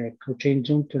to my coaching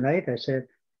Zoom tonight. I said,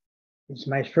 it's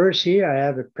my first year, I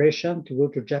have a pressure to go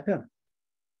to Japan.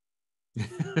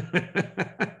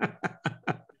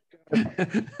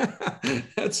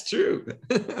 That's true.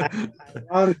 I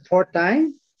won 4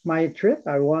 times my trip.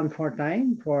 I won 4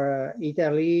 times for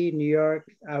Italy, New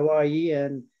York, Hawaii,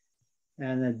 and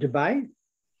Dubai.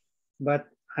 But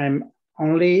I'm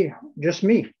only just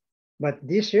me. But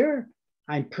this year,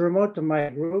 I promote to my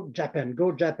group Japan,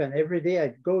 go Japan. Every day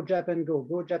I go Japan,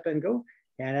 go Japan, go.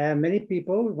 And I have many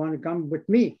people who want to come with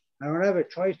me. I don't have a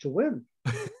choice to win.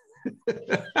 I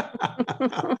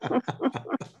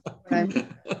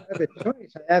have a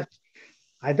choice.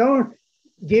 I don't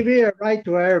give you a right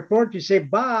to airport to say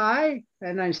bye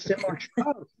and I step on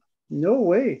shout. No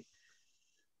way.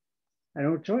 I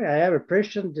don't choice. I have a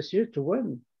pressure this year to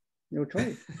win. No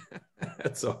choice.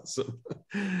 That's awesome.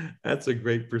 That's a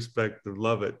great perspective.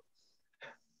 Love it.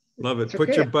 Love it. It's Put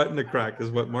okay. your butt in the crack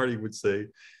is what Marty would say.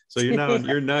 So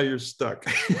you're stuck.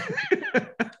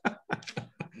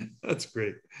 That's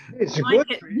great. It's a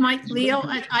Mike, Leo,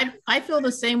 I feel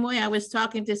the same way. I was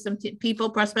talking to some people,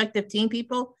 prospective team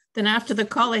people. Then after the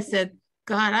call, I said,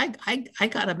 God, I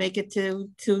got to make it to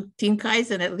Team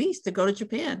Kaizen at least to go to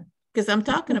Japan because I'm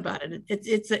talking about it.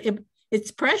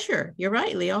 It's pressure. You're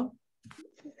right, Leo.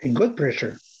 And good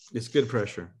pressure. It's good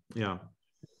pressure. Yeah.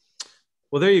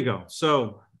 Well, there you go.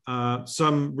 So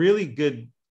some really good.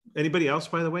 Anybody else,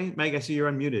 by the way? Meg, I see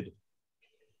you're unmuted.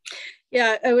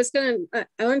 Yeah, I want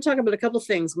to talk about a couple of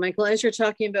things, Michael, as you're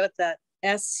talking about that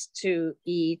S to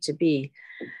E to B,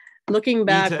 looking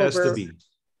back E to over. S to B.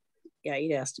 Yeah, E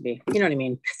to S to B. You know what I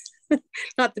mean?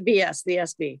 Not the BS, the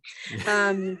SB.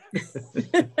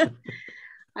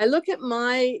 I look at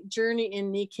my journey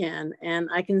in NICAN and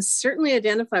I can certainly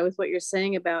identify with what you're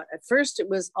saying about, at first it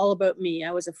was all about me.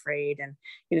 I was afraid and,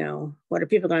 what are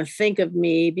people going to think of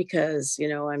me because,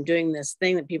 I'm doing this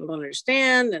thing that people don't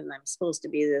understand and I'm supposed to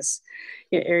be this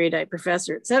erudite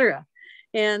professor, et cetera.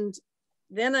 And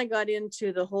then I got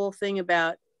into the whole thing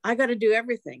about, I got to do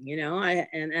everything,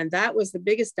 and that was the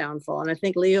biggest downfall. And I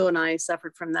think Leo and I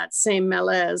suffered from that same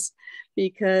malaise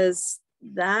because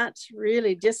that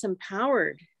really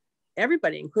disempowered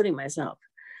everybody, including myself.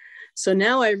 So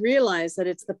now I realize that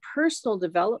it's the personal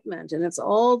development and it's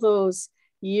all those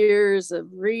years of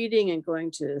reading and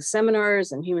going to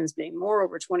seminars and Humans Being More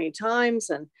over 20 times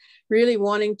and really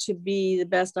wanting to be the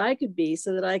best I could be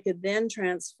so that I could then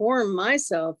transform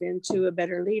myself into a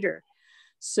better leader.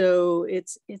 So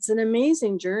it's an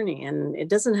amazing journey and it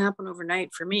doesn't happen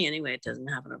overnight for me anyway. It doesn't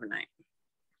happen overnight.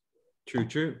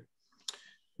 True.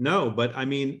 No, but I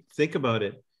mean, think about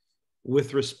it.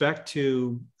 With respect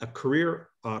to a career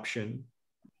option,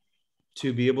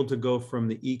 to be able to go from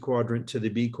the E quadrant to the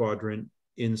B quadrant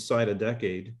inside a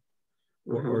decade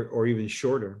or even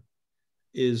shorter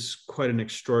is quite an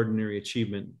extraordinary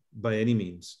achievement by any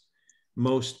means.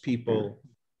 Most people,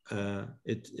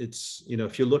 it's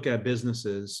if you look at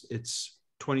businesses, it's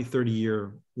 20,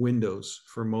 30-year windows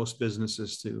for most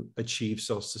businesses to achieve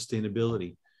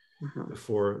self-sustainability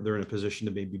before they're in a position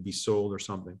to maybe be sold or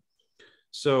something.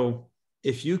 So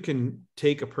if you can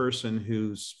take a person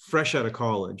who's fresh out of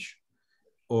college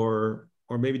or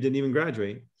maybe didn't even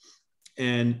graduate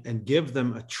and give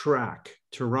them a track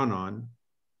to run on,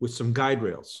 with some guide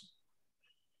rails,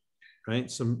 right?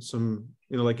 Some,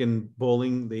 you know, like in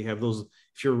bowling, they have those,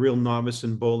 if you're a real novice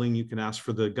in bowling, you can ask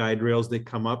for the guide rails. They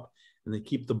come up and they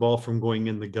keep the ball from going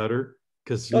in the gutter.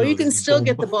 Because you can still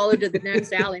get the ball into the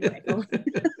next alley, Michael.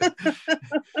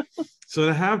 So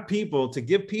to have people, to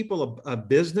give people a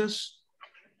business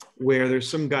where there's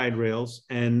some guide rails,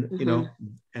 and you know,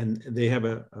 and they have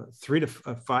a 3 to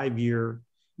 5 year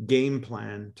game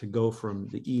plan to go from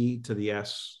the E to the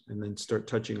S, and then start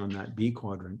touching on that B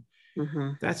quadrant.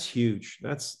 That's huge.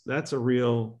 That's a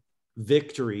real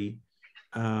victory.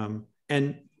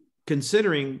 And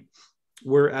considering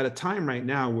we're at a time right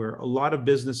now where a lot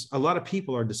of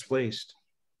people are displaced.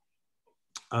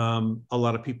 A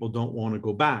lot of people don't want to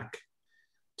go back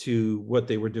to what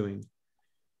they were doing.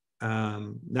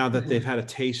 Now that they've had a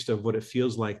taste of what it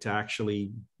feels like to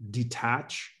actually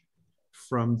detach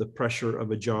from the pressure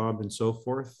of a job and so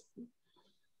forth,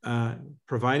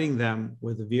 providing them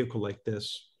with a vehicle like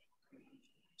this.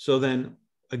 So then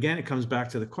again, it comes back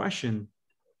to the question,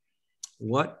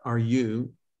 what are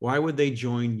you? Why would they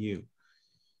join you?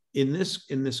 In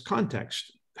this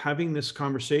context, having this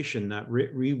conversation that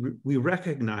we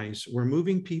recognize we're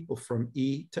moving people from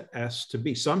E to S to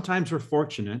B. Sometimes we're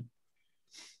fortunate.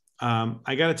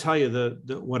 I got to tell you,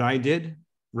 what I did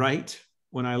right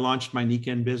when I launched my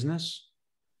Nikken business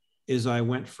is I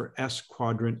went for S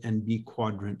quadrant and B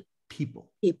quadrant people.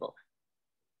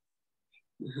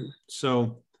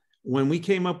 So when we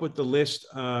came up with the list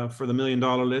for the $1 million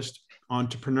list,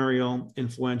 entrepreneurial,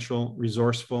 influential,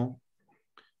 resourceful,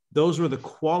 those were the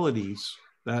qualities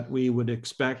that we would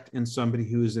expect in somebody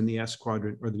who is in the S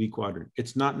quadrant or the B quadrant.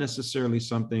 It's not necessarily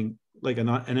something like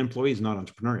an employee is not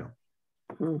entrepreneurial.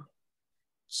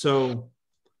 So,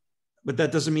 but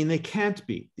that doesn't mean they can't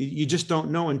be. You just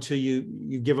don't know until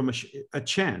you give them a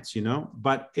chance, you know.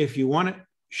 But if you want to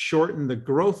shorten the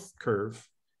growth curve,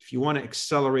 if you want to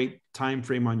accelerate time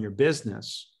frame on your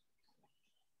business,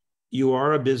 you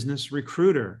are a business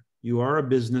recruiter. You are a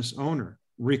business owner.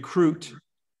 Recruit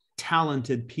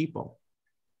talented people.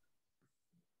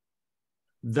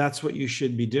 That's what you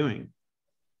should be doing.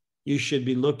 You should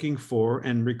be looking for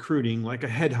and recruiting, like a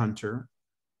headhunter,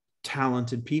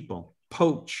 talented people.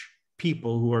 Poach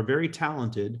people who are very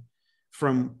talented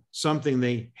from something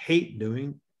they hate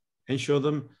doing and show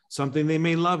them something they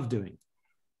may love doing.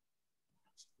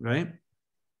 Right?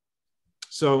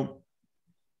 So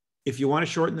if you want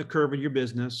to shorten the curve of your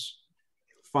business,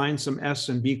 find some S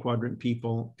and B quadrant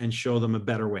people and show them a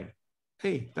better way.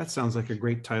 Hey, that sounds like a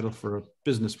great title for a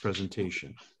business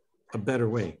presentation. A better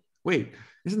way. Wait,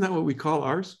 isn't that what we call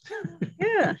ours?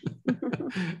 Yeah.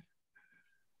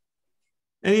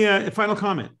 Any final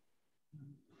comment?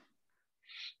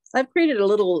 I've created a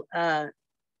little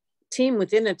team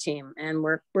within a team, and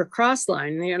we're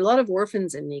cross-line. There are a lot of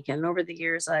orphans in Nikken. Over the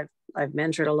years, I've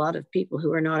mentored a lot of people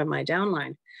who are not in my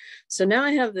downline. So now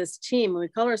I have this team. We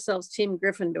call ourselves Team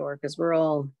Gryffindor because we're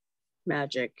all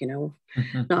magic, you know,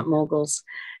 not moguls.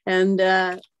 And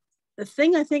the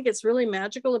thing I think it's really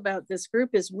magical about this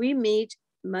group is we meet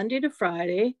Monday to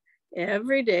Friday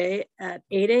every day at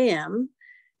 8 a.m.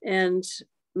 and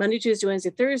Monday, Tuesday, Wednesday,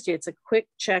 Thursday, it's a quick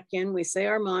check-in. We say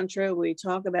our mantra, we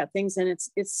talk about things, and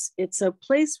it's a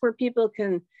place where people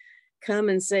can come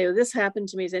and say, oh, this happened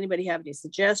to me. Does anybody have any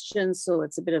suggestions? So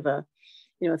it's a bit of a,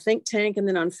 you know, think tank. And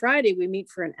then on Friday, we meet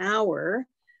for an hour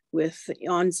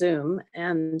on Zoom,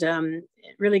 and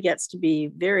it really gets to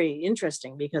be very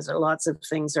interesting because lots of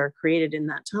things are created in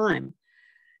that time.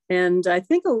 And I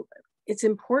think it's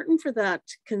important for that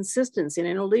consistency. And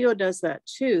I know Leo does that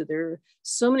too. There are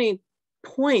so many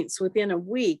points within a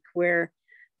week where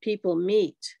people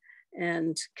meet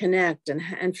and connect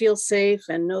and feel safe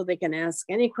and know they can ask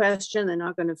any question. They're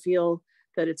not going to feel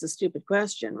that it's a stupid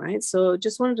question, right? So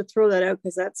just wanted to throw that out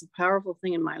because that's a powerful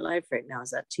thing in my life right now is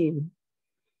that team.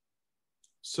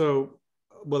 So,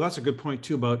 well, that's a good point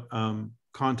too about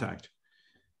contact.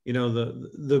 You know,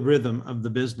 the rhythm of the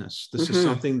business. This is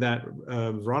something that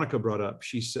Veronica brought up.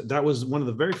 She said that was one of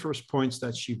the very first points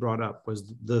that she brought up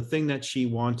was the thing that she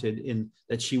wanted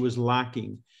that she was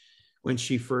lacking when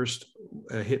she first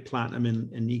hit platinum in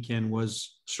Nikken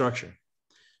was structure.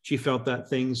 She felt that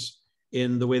things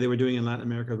in the way they were doing in Latin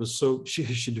America was so, she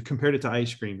compared it to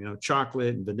ice cream, you know,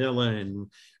 chocolate and vanilla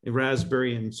and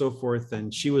raspberry and so forth.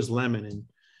 And she was lemon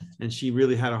and she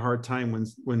really had a hard time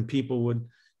when people would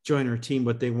join her team,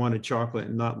 but they wanted chocolate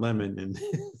and not lemon.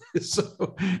 And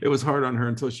so it was hard on her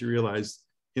until she realized,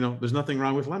 you know, there's nothing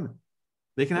wrong with lemon.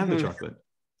 They can have the chocolate.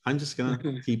 I'm just going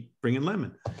to keep bringing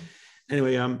lemon.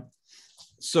 Anyway,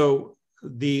 so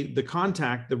the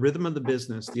contact, the rhythm of the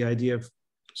business, the idea of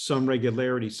some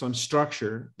regularity, some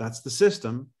structure, that's the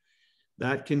system.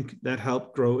 that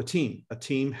help grow a team. A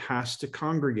team has to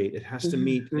congregate, it has to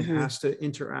meet, it has to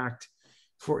interact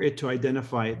for it to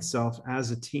identify itself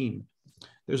as a team.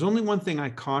 There's only one thing I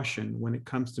caution when it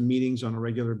comes to meetings on a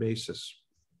regular basis.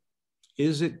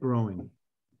 Is it growing?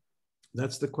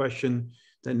 That's the question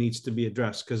that needs to be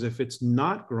addressed, because if it's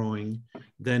not growing,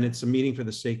 then it's a meeting for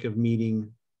the sake of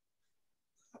meeting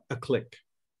a clique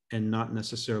and not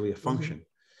necessarily a function.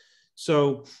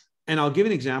 So, and I'll give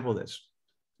an example of this.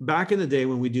 Back in the day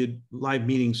when we did live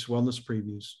meetings, wellness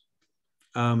previews,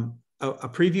 a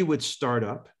preview would start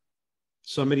up.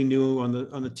 Somebody new on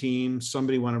the team,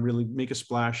 somebody want to really make a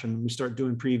splash, and we start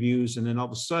doing previews. And then all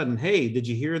of a sudden, hey, did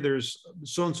you hear there's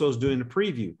so-and-so's doing a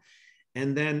preview?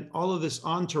 And then all of this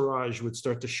entourage would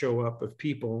start to show up of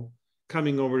people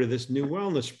coming over to this new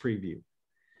wellness preview.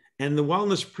 And the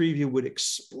wellness preview would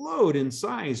explode in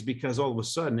size, because all of a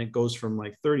sudden it goes from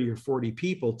like 30 or 40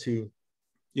 people to,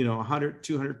 100,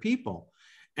 200 people.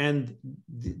 And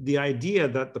the idea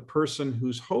that the person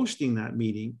who's hosting that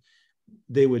meeting,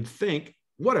 they would think,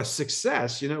 what a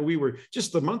success. We were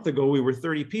just a month ago, we were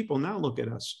 30 people. Now look at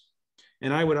us.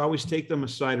 And I would always take them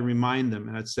aside and remind them.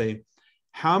 And I'd say,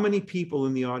 how many people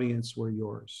in the audience were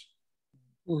yours?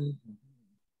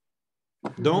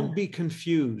 Don't be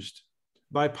confused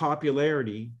by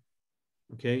popularity,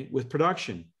 okay, with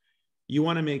production. You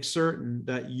want to make certain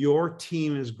that your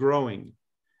team is growing.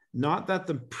 Not that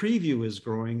the preview is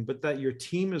growing, but that your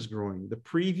team is growing. The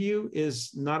preview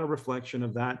is not a reflection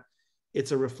of that.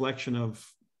 It's a reflection of,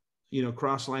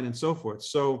 Crossline and so forth.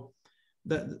 So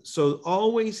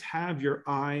always have your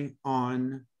eye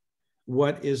on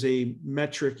what is a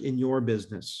metric in your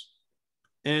business.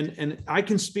 And I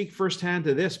can speak firsthand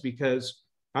to this because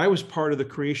I was part of the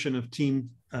creation of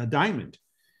Team Diamond.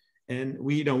 And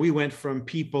we went from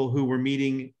people who were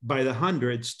meeting by the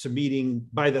hundreds to meeting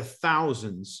by the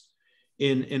thousands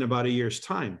in about a year's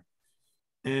time.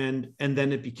 And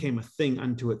then it became a thing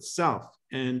unto itself.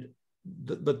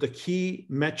 But the key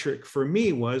metric for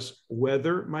me was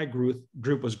whether my group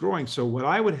was growing. So what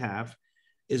I would have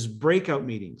is breakout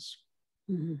meetings.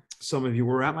 Some of you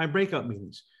were at my breakout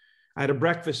meetings. I had a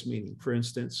breakfast meeting, for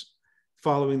instance,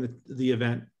 following the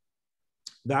event.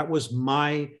 That was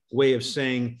my way of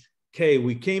saying, okay,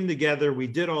 we came together, we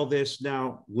did all this,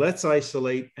 now let's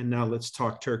isolate, and now let's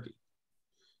talk turkey.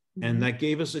 And that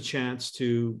gave us a chance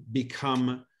to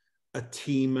become a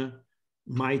team,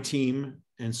 my team,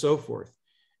 and so forth.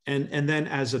 And then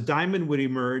as a diamond would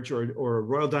emerge, or a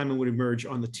royal diamond would emerge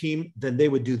on the team, then they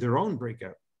would do their own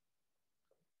breakout.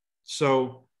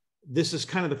 So this is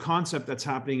kind of the concept that's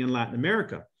happening in Latin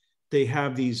America. They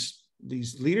have these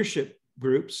leadership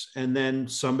groups, and then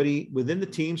somebody within the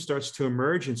team starts to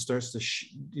emerge and starts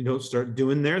to start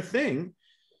doing their thing.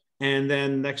 And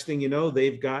then next thing you know,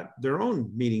 they've got their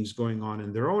own meetings going on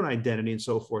and their own identity and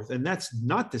so forth. And that's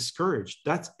not discouraged,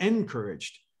 that's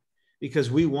encouraged,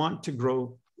 because we want to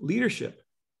grow leadership.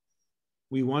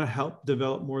 We want to help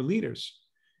develop more leaders.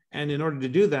 And in order to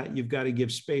do that, you've got to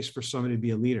give space for somebody to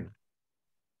be a leader.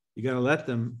 You got to let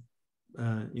them,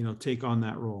 take on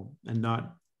that role and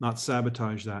not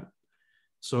sabotage that.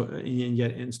 So, and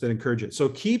yet instead encourage it. So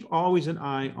keep always an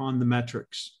eye on the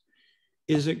metrics.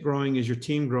 Is it growing? Is your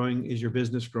team growing? Is your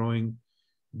business growing?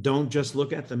 Don't just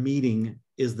look at the meeting.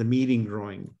 Is the meeting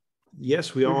growing?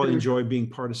 Yes, we all enjoy being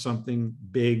part of something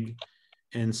big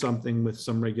and something with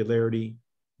some regularity.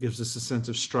 Gives us a sense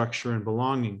of structure and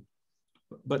belonging.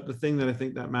 But the thing that I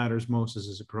think that matters most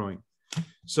is it growing?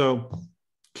 So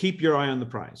keep your eye on the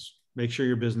prize. Make sure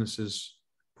your business is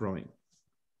growing.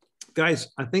 Guys,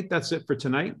 I think that's it for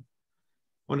tonight.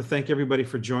 I want to thank everybody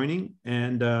for joining.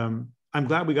 And I'm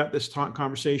glad we got this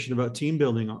conversation about team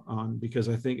building on, because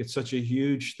I think it's such a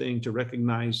huge thing to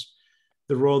recognize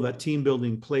the role that team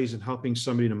building plays in helping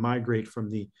somebody to migrate from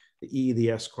the E,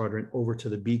 the S quadrant over to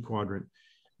the B quadrant.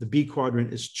 The B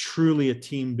quadrant is truly a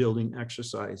team building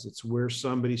exercise. It's where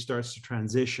somebody starts to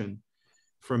transition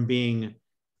from being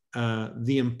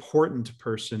the important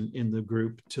person in the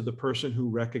group to the person who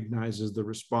recognizes the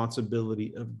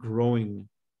responsibility of growing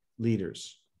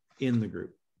leaders in the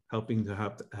group, helping to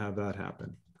have that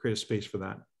happen, create a space for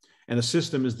that. And a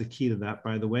system is the key to that,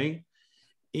 by the way.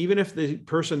 Even if the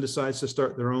person decides to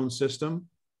start their own system,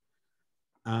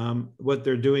 what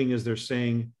they're doing is they're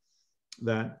saying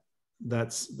that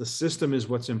the system is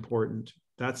what's important.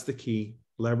 That's the key.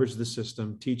 Leverage the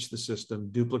system, teach the system,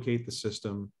 duplicate the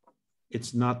system.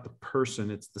 It's not the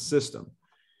person, it's the system.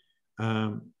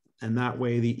 And that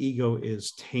way the ego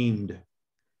is tamed.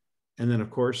 And then, of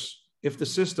course, if the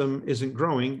system isn't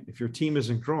growing, if your team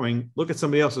isn't growing, look at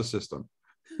somebody else's system.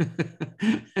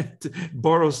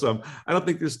 Borrow some. I don't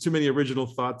think there's too many original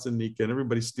thoughts in Nika, and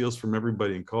everybody steals from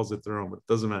everybody and calls it their own, but it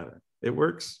doesn't matter. It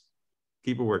works.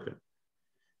 Keep it working.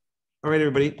 All right,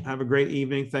 everybody. Have a great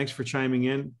evening. Thanks for chiming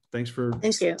in. Thanks for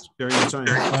Thank you. sharing your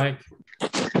time.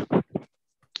 Bye.